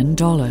 billion.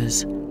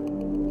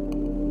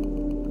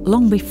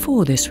 Long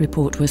before this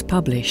report was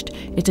published,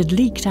 it had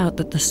leaked out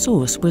that the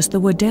source was the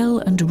Waddell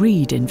and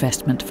Reed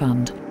Investment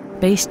Fund,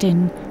 based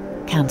in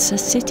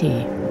Kansas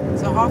City.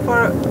 So how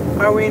far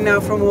are we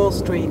now from Wall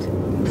Street?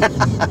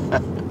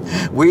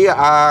 We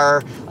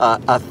are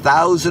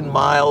 1,000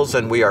 miles,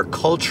 and we are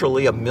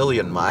culturally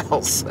 1,000,000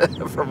 miles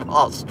from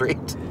Wall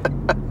Street.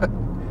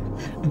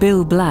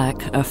 Bill Black,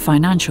 a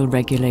financial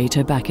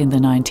regulator back in the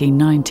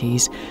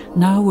 1990s,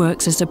 now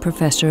works as a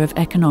professor of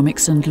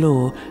economics and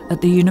law at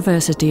the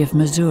University of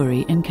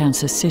Missouri in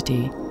Kansas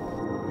City.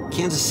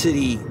 Kansas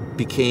City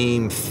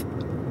became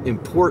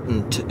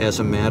important as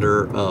a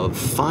matter of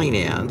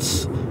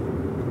finance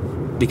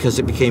because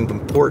it became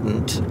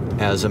important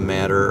as a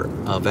matter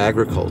of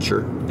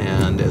agriculture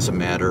and as a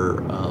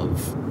matter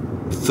of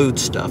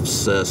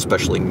foodstuffs,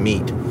 especially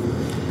meat.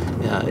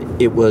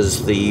 It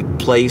was the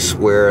place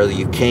where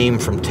you came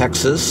from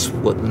Texas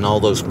in all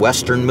those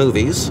Western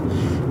movies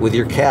with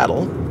your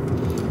cattle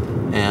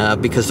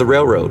because the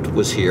railroad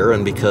was here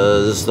and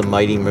because the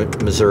mighty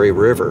Missouri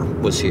River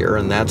was here,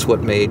 and that's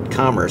what made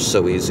commerce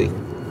so easy.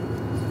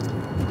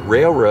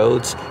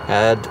 Railroads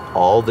had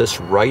all this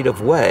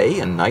right-of-way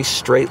and nice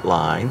straight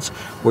lines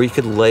where you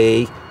could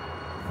lay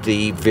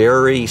the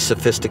very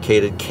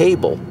sophisticated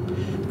cable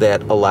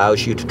that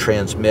allows you to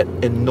transmit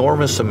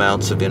enormous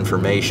amounts of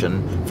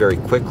information very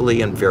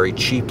quickly and very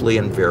cheaply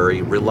and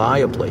very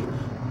reliably.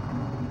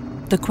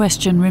 The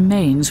question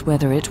remains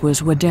whether it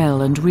was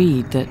Waddell and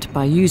Reed that,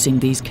 by using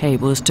these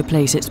cables to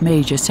place its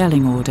major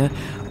selling order,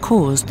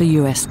 caused the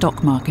US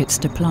stock markets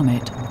to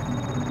plummet.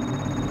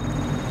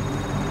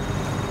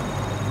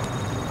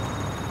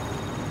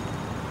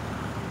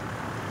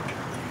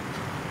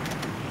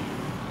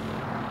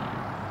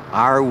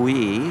 Are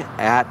we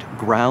at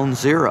ground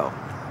zero?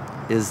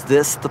 Is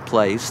this the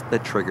place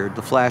that triggered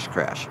the flash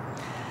crash?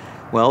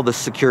 Well, the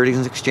Securities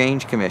and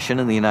Exchange Commission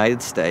in the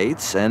United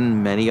States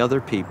and many other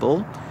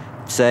people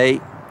say,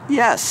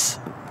 yes,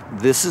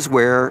 this is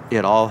where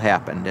it all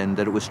happened, and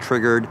that it was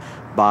triggered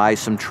by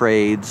some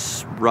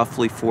trades,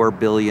 roughly $4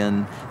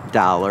 billion,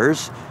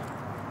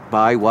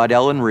 by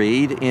Waddell and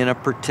Reed in a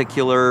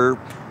particular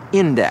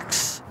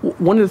index.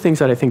 One of the things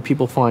that I think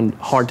people find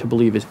hard to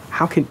believe is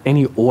how can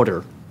any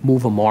order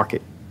move a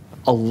market?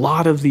 A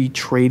lot of the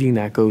trading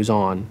that goes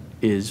on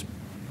is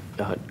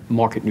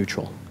market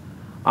neutral.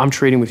 I'm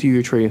trading with you,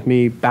 you're trading with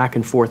me, back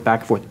and forth,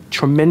 back and forth.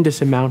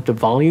 Tremendous amount of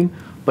volume,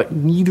 but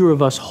neither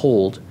of us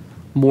hold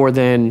more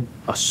than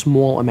a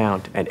small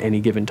amount at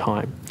any given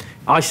time.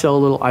 I sell a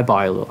little, I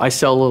buy a little. I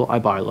sell a little, I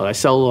buy a little. I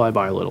sell a little, I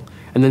buy a little.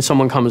 And then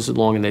someone comes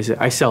along and they say,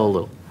 I sell a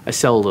little, I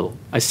sell a little,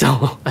 I sell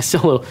a little, I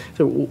sell a little.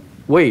 So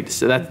wait,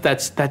 so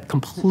that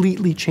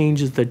completely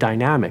changes the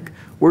dynamic.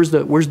 Where's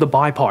the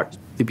buy part?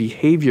 The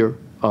behavior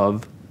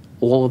of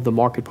all of the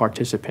market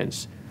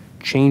participants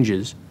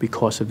changes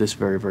because of this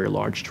very, very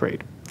large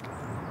trade.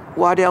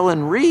 Waddell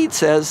and Reed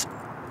says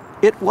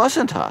it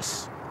wasn't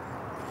us.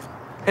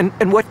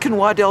 And what can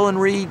Waddell and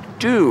Reed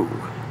do,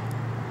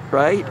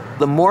 right?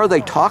 The more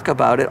they talk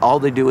about it, all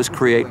they do is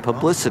create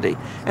publicity.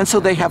 And so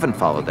they haven't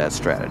followed that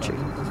strategy.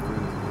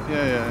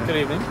 Yeah. Good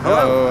evening.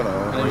 Hello.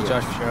 My name is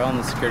Josh Fischero. I'm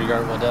the security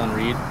guard at Waddell and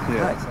Reed.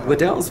 Yeah.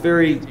 Waddell's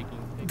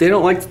they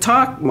don't like to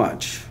talk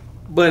much.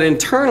 But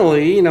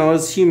internally,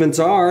 as humans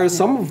are,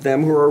 some of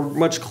them who are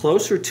much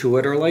closer to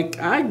it are like,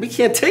 we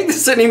can't take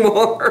this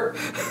anymore.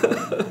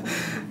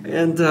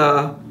 And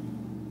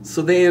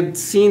so they had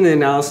seen the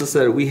analysis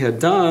that we had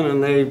done,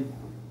 and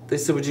they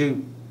said, would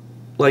you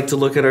like to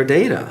look at our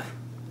data?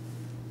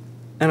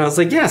 And I was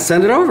like, yeah,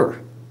 send it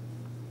over.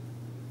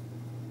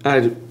 I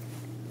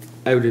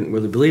didn't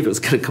really believe it was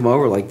going to come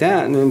over like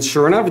that, and then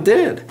sure enough, it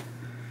did.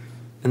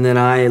 And then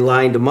I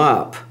lined them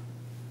up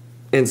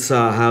and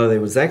saw how they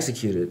was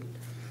executed.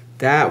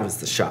 That was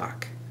the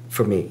shock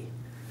for me,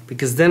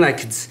 because then I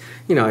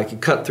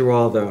could cut through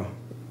all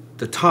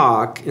the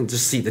talk and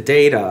just see the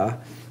data,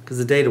 because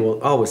the data will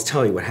always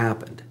tell you what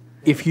happened.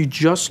 If you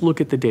just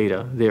look at the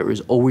data, there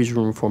is always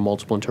room for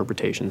multiple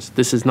interpretations.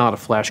 This is not a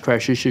flash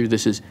crash issue.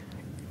 This is,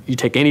 you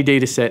take any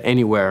data set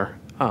anywhere,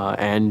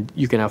 and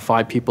you can have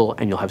 5 people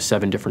and you'll have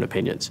 7 different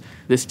opinions.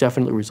 This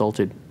definitely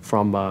resulted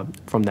from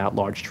that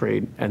large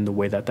trade and the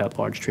way that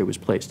large trade was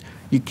placed.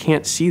 You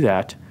can't see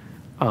that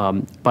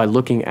by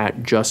looking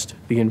at just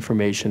the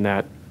information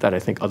that I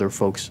think other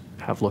folks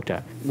have looked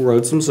at.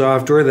 Wrote some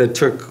software that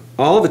took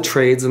all the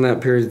trades in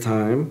that period of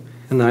time,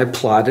 and then I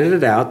plotted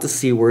it out to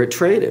see where it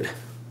traded.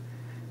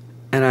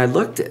 And I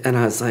looked at and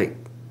I was like,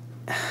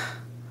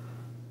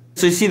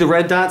 so you see the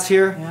red dots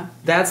here? Yeah.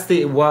 That's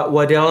the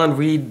Waddell and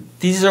Reed.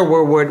 These are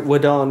where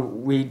Waddell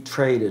and Reed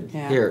traded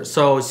here.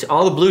 So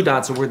all the blue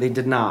dots are where they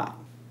did not.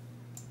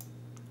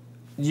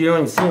 You don't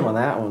even see them on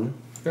that one.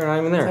 They're not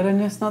even there. So they're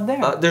just not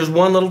there. There's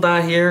one little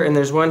dot here, and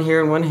there's one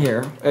here and one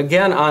here.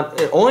 Again,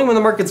 only when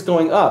the market's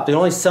going up. They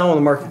only sell when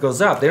the market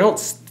goes up. They don't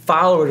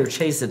follow it or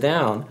chase it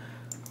down.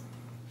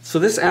 So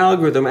this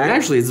algorithm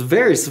actually is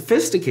very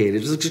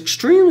sophisticated. It's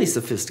extremely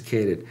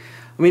sophisticated.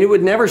 I mean, it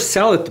would never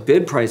sell at the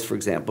bid price, for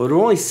example. It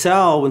would only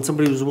sell when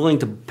somebody was willing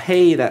to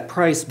pay that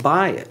price,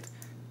 buy it.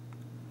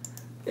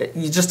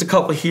 Just a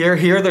couple here.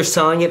 Here they're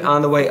selling it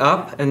on the way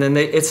up, and then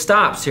it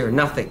stops here,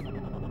 nothing.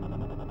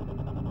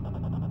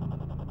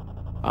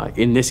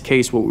 In this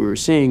case, what we were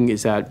seeing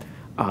is that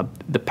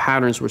the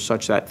patterns were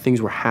such that things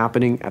were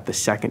happening at the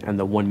second and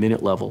the 1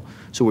 minute level.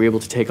 So we were able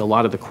to take a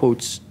lot of the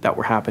quotes that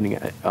were happening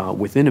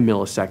within a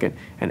millisecond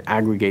and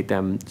aggregate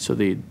them. So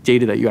the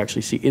data that you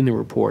actually see in the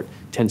report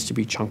tends to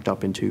be chunked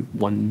up into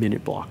 1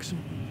 minute blocks.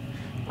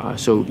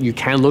 So you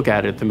can look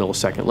at it at the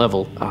millisecond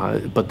level,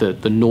 but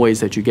the noise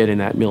that you get in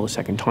that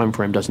millisecond time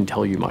frame doesn't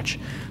tell you much.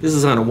 This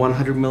is on a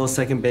 100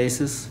 millisecond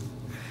basis.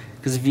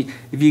 Because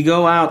if you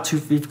go out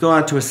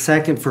to a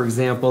second, for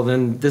example,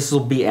 then this will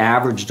be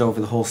averaged over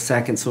the whole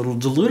second, so it'll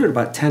dilute it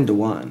about 10 to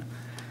 1.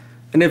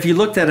 And if you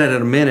looked at it at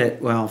a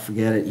minute, well,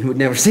 forget it. You would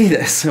never see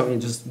this, so it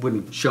just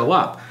wouldn't show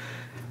up.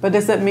 But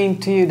does that mean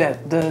to you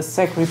that the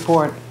SEC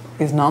report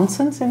is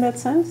nonsense in that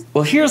sense?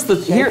 Well, here's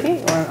what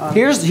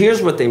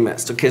they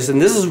missed. Okay, so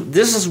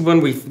this is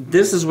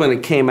when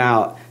it came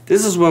out.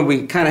 This is when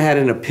we kind of had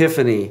an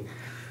epiphany.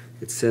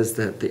 It says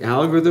that the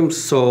algorithm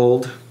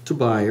sold to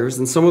buyers,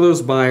 and some of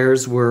those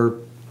buyers were,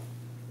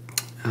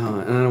 and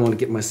I don't want to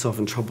get myself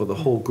in trouble with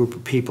a whole group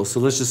of people, so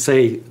let's just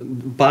say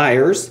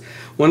buyers.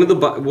 One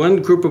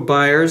group of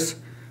buyers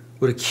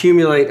would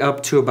accumulate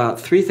up to about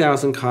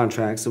 3,000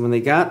 contracts, and when they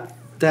got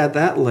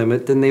that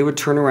limit, then they would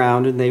turn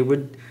around and they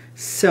would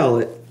sell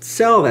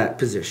that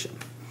position.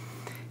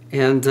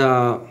 And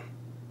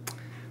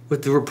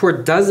what the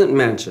report doesn't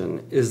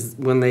mention is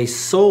when they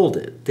sold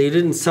it, they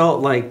didn't sell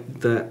it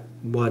like the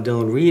Waddell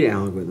and Reed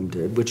algorithm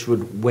did, which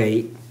would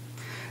wait.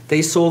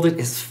 They sold it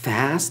as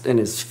fast and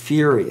as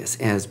furious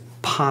as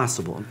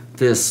possible.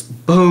 This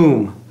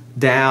boom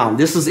down,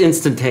 this is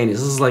instantaneous.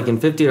 This is like in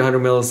 50 to 100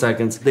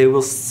 milliseconds. They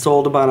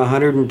sold about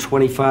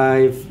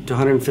 125 to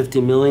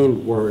 150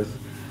 million worth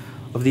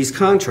of these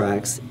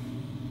contracts.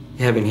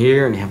 You have in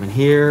here and you have in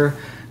here,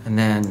 and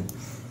then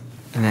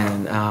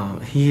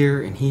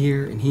here and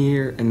here and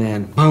here, and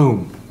then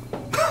boom.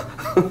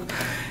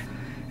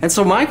 And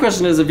so my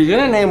question is, if you're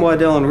going to name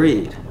Waddell and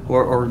Reed,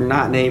 or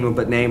not name them,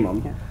 but name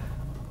them, yeah,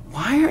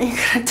 why aren't you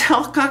going to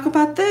talk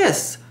about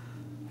this?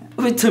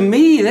 I mean, to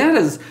me,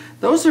 those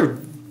are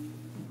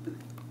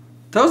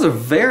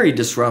very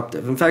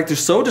disruptive. In fact, they're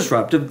so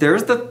disruptive,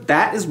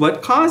 that is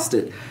what caused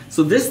it.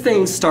 So this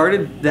thing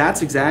started,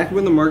 that's exactly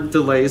when the market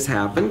delays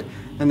happened,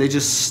 and they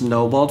just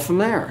snowballed from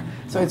there.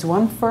 So it's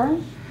one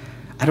firm?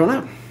 I don't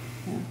know.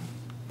 Yeah.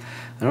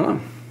 I don't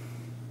know.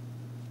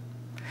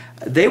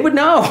 They would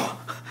know.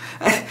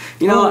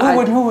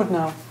 Who would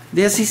know?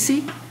 The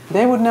SEC.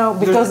 They would know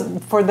because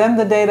for them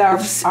the data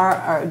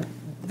are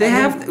they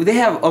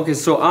have okay.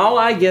 So all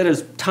I get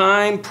is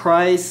time,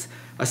 price,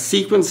 a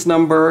sequence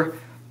number,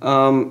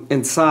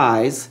 and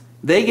size.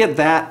 They get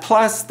that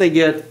plus they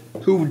get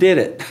who did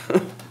it.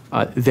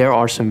 There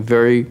are some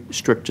very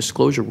strict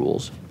disclosure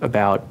rules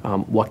about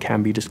what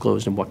can be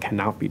disclosed and what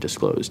cannot be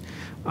disclosed.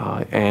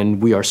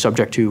 And we are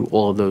subject to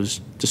all of those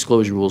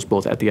disclosure rules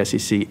both at the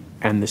SEC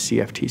and the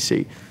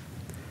CFTC.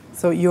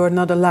 So you're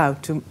not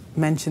allowed to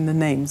mention the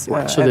names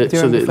during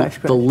the flash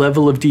crash. The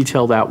level of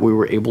detail that we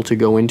were able to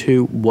go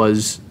into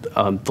was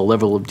the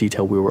level of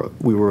detail we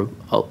were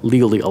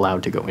legally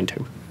allowed to go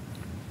into.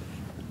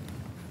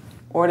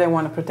 Or they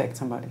want to protect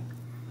somebody.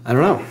 I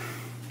don't know.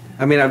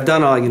 I mean, I've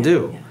done all I can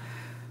do. Yeah.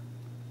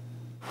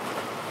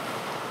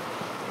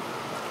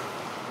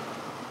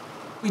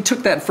 We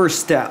took that first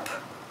step.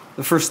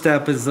 The first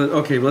step is that,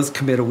 okay, let's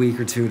commit a week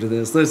or two to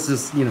this. Let's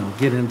just,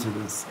 get into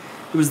this.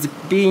 It was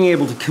being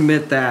able to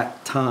commit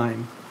that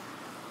time.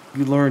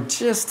 You learn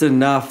just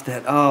enough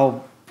that,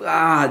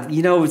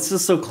 it's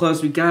just so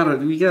close. We gotta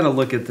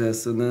look at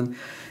this, and then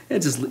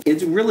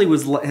it really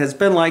has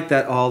been like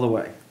that all the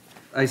way.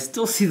 I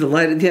still see the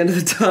light at the end of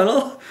the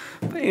tunnel.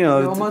 But, you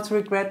almost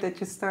regret that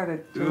you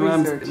started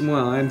research.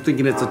 I'm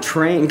thinking it's a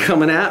train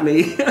coming at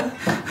me.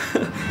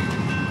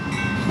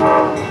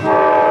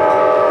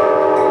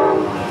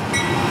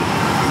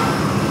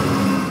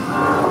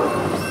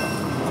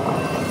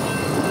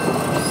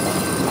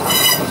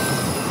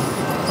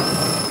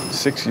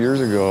 Six years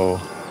ago,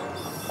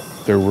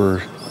 there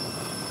were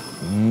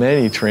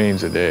many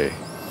trains a day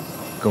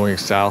going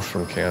south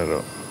from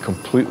Canada,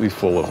 completely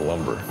full of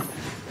lumber,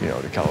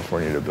 to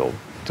California to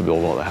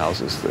build all the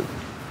houses that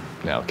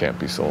now can't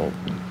be sold.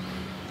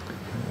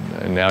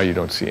 And now you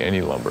don't see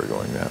any lumber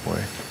going that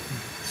way.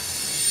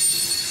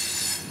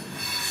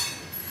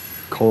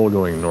 Coal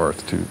going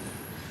north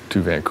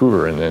to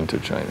Vancouver and then to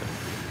China.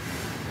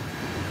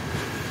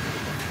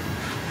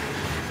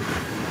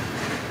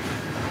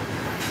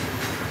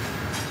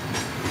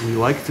 we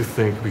like to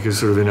think, because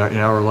sort of in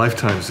our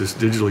lifetimes, this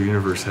digital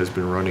universe has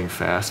been running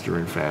faster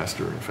and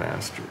faster and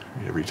faster.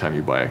 Every time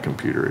you buy a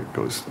computer, it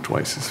goes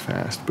twice as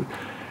fast.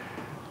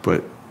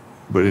 But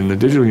in the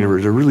digital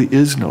universe, there really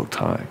is no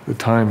time. The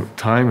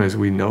time as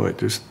we know it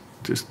just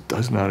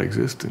does not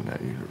exist in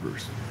that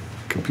universe.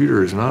 The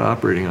computer is not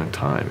operating on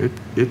time.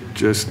 It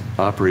just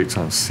operates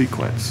on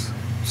sequence.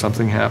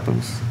 Something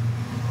happens,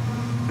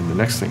 and the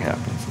next thing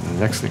happens, and the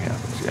next thing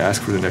happens. You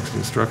ask for the next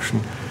instruction,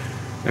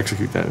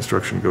 execute that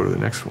instruction, go to the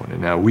next one. And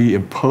now we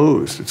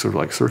impose, it's sort of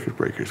like circuit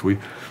breakers. When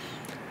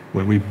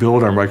we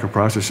build our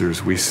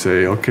microprocessors, we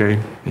say, okay,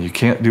 and you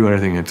can't do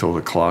anything until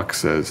the clock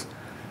says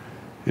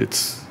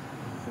it's,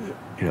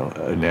 a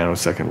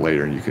nanosecond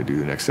later and you can do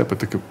the next step. But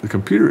the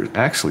computers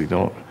actually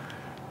don't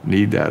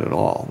need that at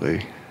all.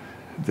 They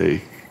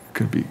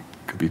could be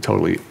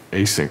totally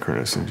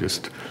asynchronous and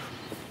just,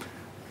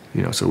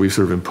 so we've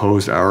sort of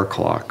imposed our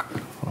clock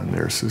on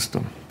their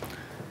system.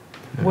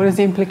 What is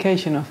the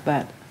implication of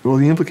that? Well,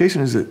 the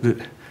implication is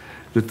that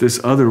this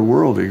other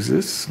world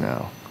exists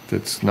now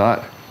that's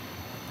not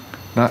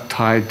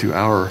tied to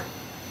our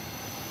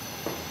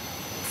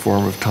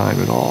form of time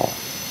at all.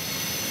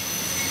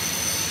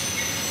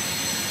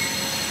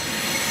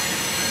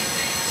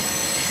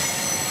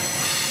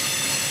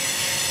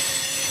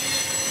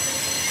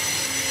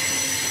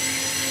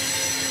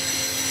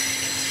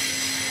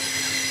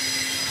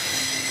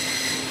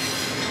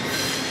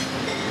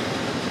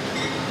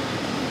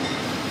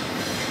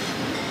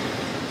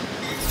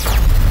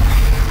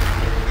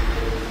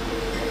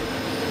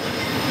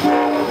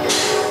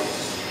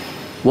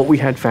 What we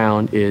had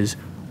found is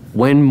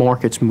when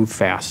markets move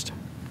fast,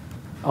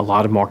 a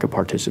lot of market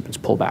participants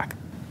pull back.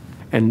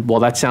 And while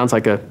that sounds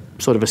like a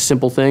sort of a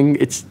simple thing,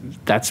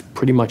 that's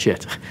pretty much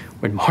it.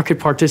 When market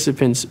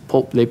participants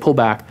pull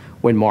back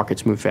when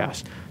markets move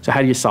fast. So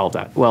how do you solve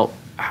that? Well,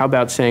 how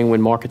about saying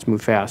when markets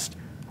move fast,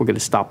 we're going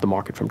to stop the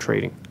market from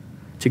trading,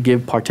 to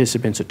give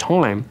participants a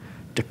time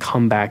to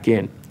come back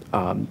in.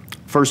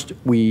 First,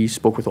 we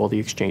spoke with all the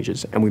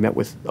exchanges, and we met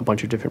with a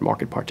bunch of different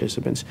market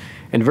participants.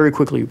 And very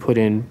quickly, we put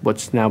in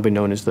what's now been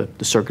known as the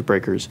circuit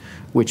breakers,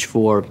 which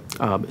for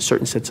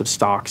certain sets of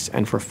stocks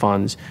and for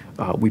funds,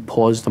 we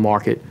pause the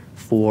market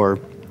for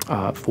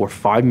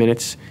 5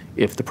 minutes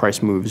if the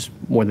price moves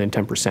more than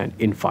 10%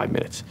 in 5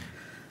 minutes.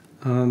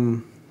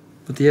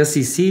 But the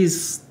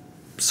SEC's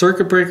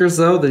circuit breakers,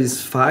 though,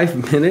 these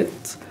 5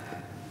 minutes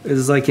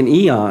is like an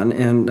eon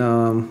and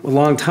a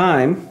long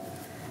time.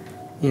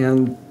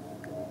 And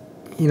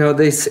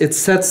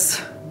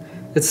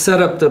it's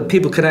set up that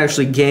people could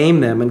actually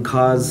game them and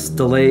cause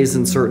delays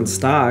in certain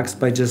stocks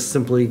by just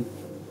simply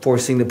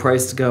forcing the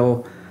price to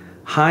go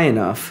high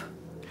enough.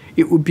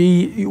 It would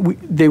be,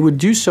 they would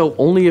do so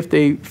only if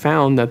they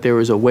found that there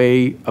was a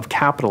way of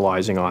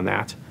capitalizing on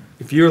that.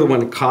 If you're the one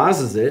that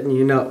causes it,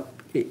 and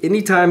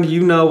anytime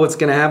you know what's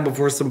going to happen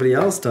before somebody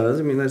else does,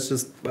 that's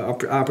just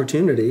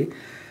opportunity.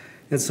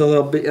 And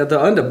so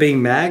they'll end up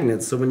being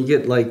magnets. So when you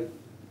get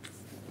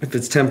if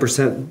it's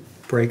 10%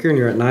 breaker and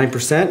you're at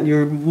 9%,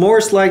 you're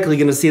most likely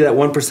going to see that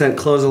 1%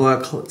 close a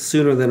lot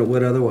sooner than it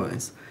would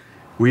otherwise.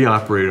 We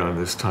operate on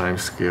this time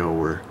scale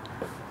where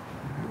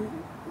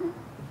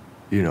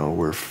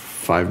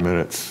 5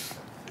 minutes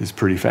is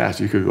pretty fast.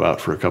 You could go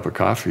out for a cup of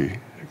coffee,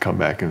 come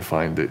back and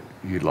find that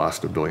you'd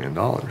lost $1 billion.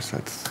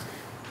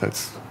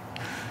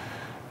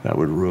 That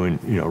would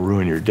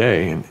ruin your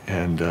day.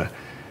 And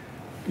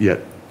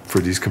yet for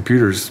these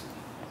computers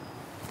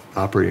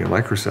operating in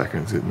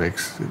microseconds, it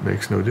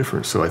makes no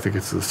difference. So I think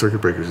it's the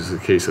circuit breakers is a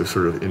case of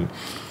sort of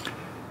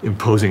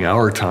imposing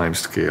our time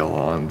scale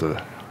on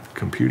the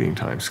computing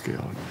time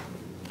scale.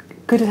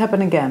 Could it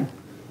happen again?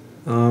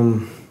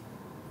 The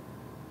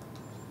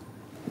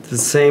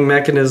same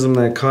mechanism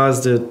that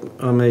caused it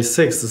on May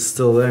 6th is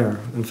still there.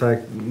 In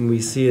fact,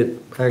 we see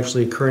it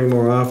actually occurring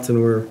more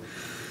often where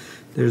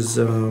there's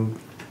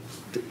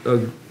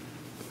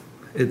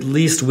at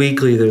least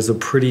weekly, there's a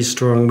pretty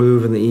strong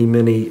move in the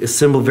E-mini,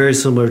 very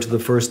similar to the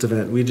first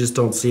event. We just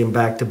don't see them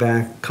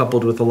back-to-back,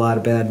 coupled with a lot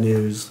of bad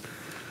news.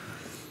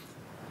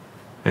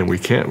 And we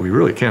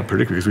really can't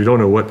predict because we don't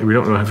know,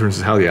 for instance,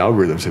 how the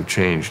algorithms have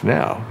changed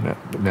now.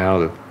 But now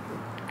that,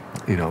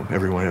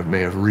 everyone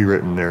may have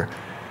rewritten their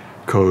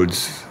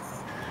codes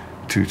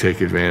to take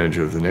advantage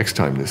of the next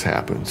time this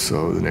happens.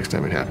 So the next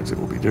time it happens, it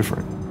will be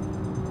different.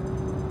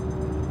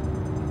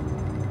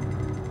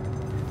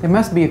 There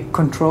must be a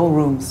control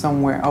room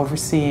somewhere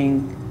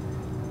overseeing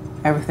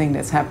everything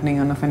that's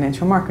happening on the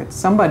financial markets.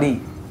 Somebody.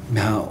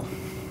 No.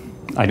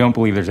 I don't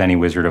believe there's any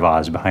Wizard of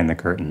Oz behind the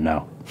curtain,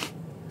 no.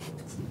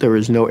 There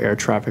is no air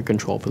traffic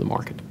control for the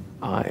market.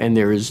 And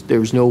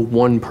there's no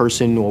one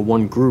person or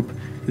one group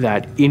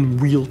that in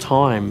real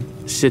time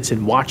sits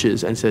and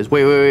watches and says,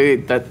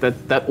 wait,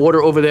 that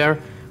order over there,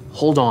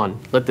 hold on,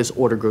 let this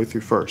order go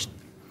through first.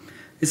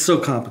 It's so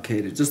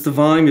complicated. Just the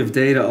volume of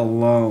data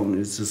alone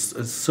is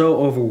it's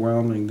so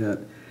overwhelming that,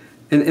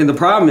 and the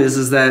problem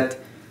is that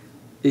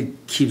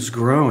it keeps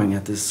growing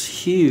at this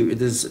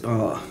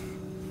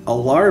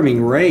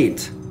alarming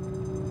rate.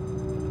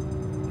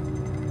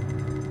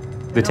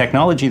 The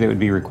technology that would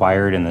be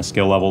required and the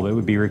skill level that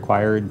would be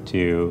required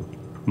to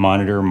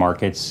monitor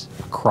markets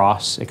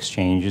across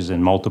exchanges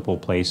in multiple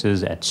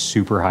places at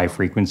super high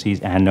frequencies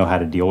and know how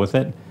to deal with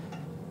it.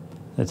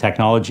 The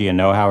technology and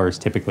know-how is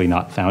typically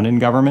not found in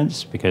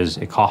governments because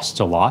it costs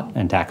a lot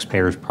and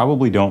taxpayers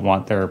probably don't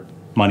want their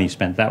money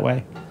spent that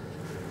way.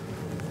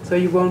 So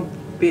you won't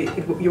be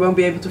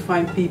able to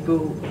find people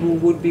who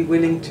would be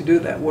willing to do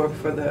that work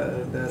for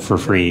For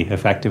free,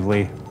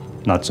 effectively?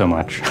 Not so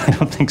much. I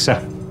don't think so.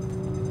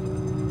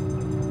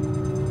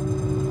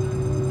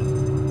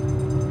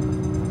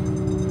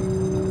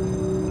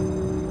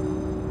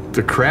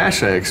 The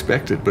crash I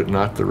expected, but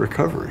not the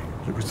recovery.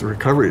 It was the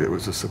recovery that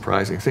was a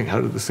surprising thing. How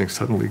did this thing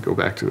suddenly go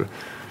back to a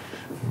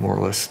more or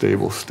less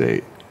stable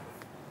state?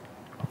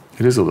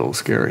 It is a little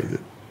scary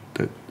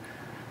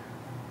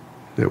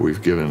that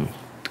we've given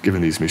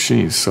these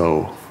machines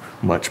so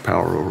much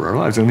power over our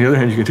lives. On the other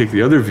hand, you can take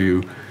the other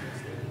view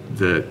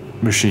that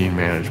machine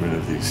management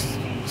of these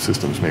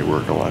systems may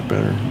work a lot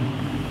better.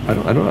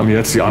 I mean,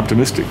 that's the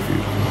optimistic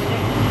view.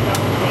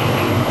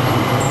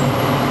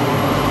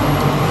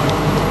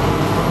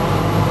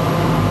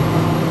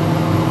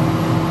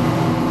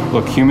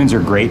 Look, humans are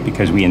great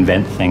because we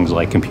invent things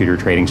like computer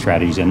trading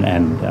strategies and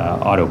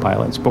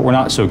autopilots, but we're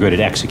not so good at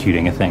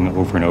executing a thing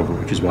over and over,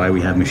 which is why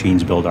we have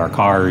machines build our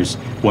cars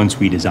once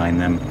we design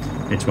them.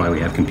 It's why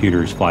we have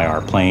computers fly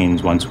our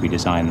planes once we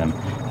design them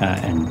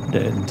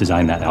and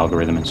design that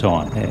algorithm and so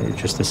on. It's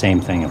just the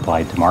same thing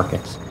applied to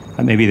markets.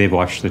 Maybe they've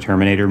watched the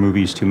Terminator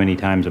movies too many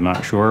times, I'm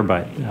not sure,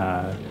 but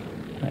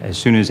as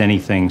soon as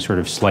anything sort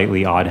of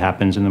slightly odd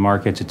happens in the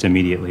markets, it's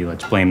immediately,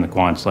 let's blame the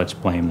quants, let's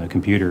blame the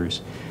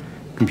computers.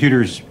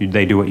 Computers,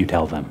 they do what you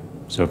tell them.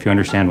 So if you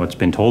understand what's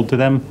been told to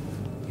them,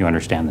 you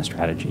understand the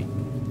strategy.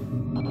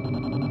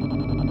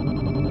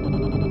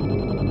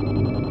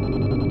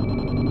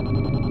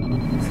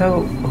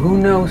 So who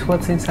knows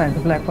what's inside the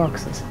black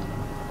boxes?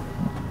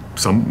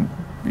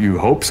 You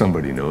hope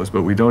somebody knows,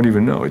 but we don't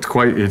even know.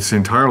 It's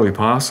entirely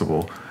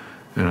possible,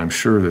 and I'm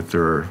sure that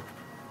there are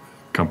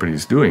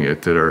companies doing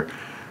it that are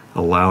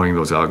allowing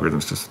those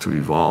algorithms just to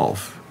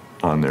evolve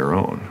on their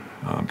own.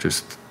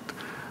 Just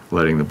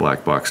letting the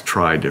black box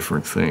try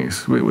different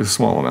things with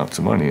small amounts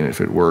of money, and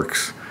if it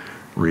works,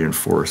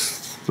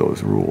 reinforce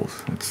those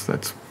rules.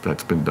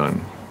 That's been done.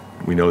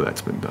 We know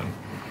that's been done.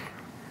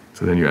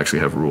 So then you actually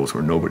have rules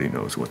where nobody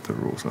knows what the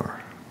rules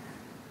are.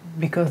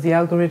 Because the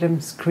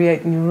algorithms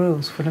create new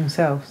rules for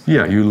themselves.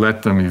 Yeah, you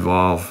let them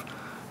evolve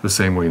the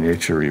same way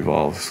nature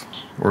evolves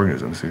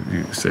organisms.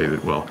 You say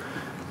that, well,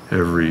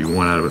 every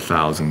 1 out of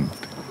 1,000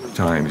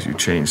 times you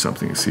change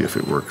something and see if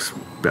it works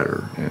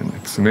better. And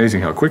it's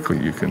amazing how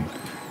quickly you can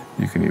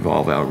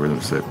evolve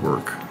algorithms that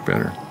work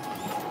better.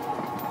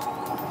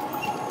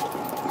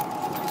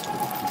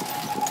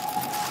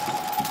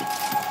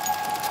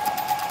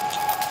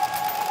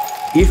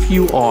 If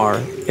you are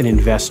an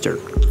investor,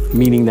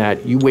 meaning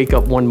that you wake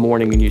up one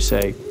morning and you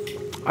say,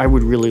 I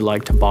would really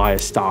like to buy a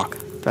stock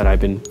that I've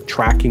been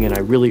tracking and I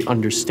really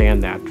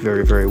understand that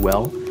very, very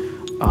well,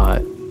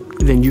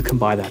 then you can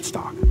buy that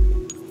stock.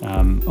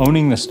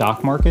 Owning the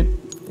stock market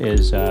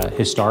is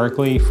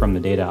historically, from the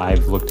data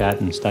I've looked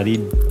at and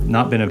studied,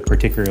 not been a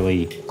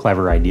particularly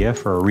clever idea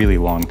for a really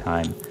long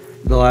time.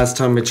 The last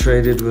time I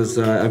traded was,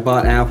 I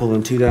bought Apple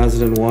in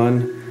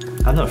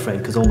 2001. I'm not afraid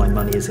because all my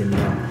money is in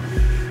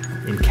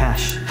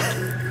cash,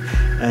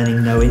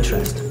 earning no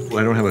interest. Well,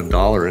 I don't have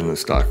 $1 in the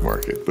stock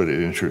market, but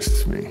it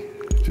interests me,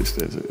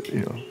 just as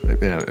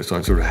a, so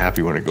I'm sort of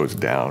happy when it goes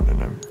down,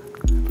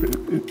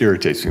 and it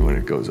irritates me when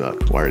it goes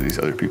up. Why are these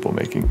other people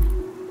making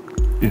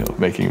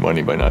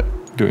money by not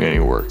doing any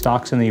work?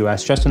 Stocks in the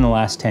US, just in the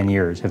last 10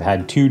 years, have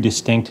had 2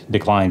 distinct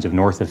declines of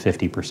north of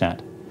 50%.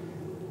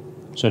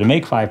 So to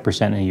make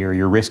 5% in a year,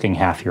 you're risking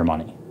half your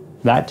money.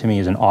 That, to me,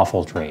 is an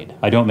awful trade.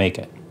 I don't make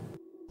it.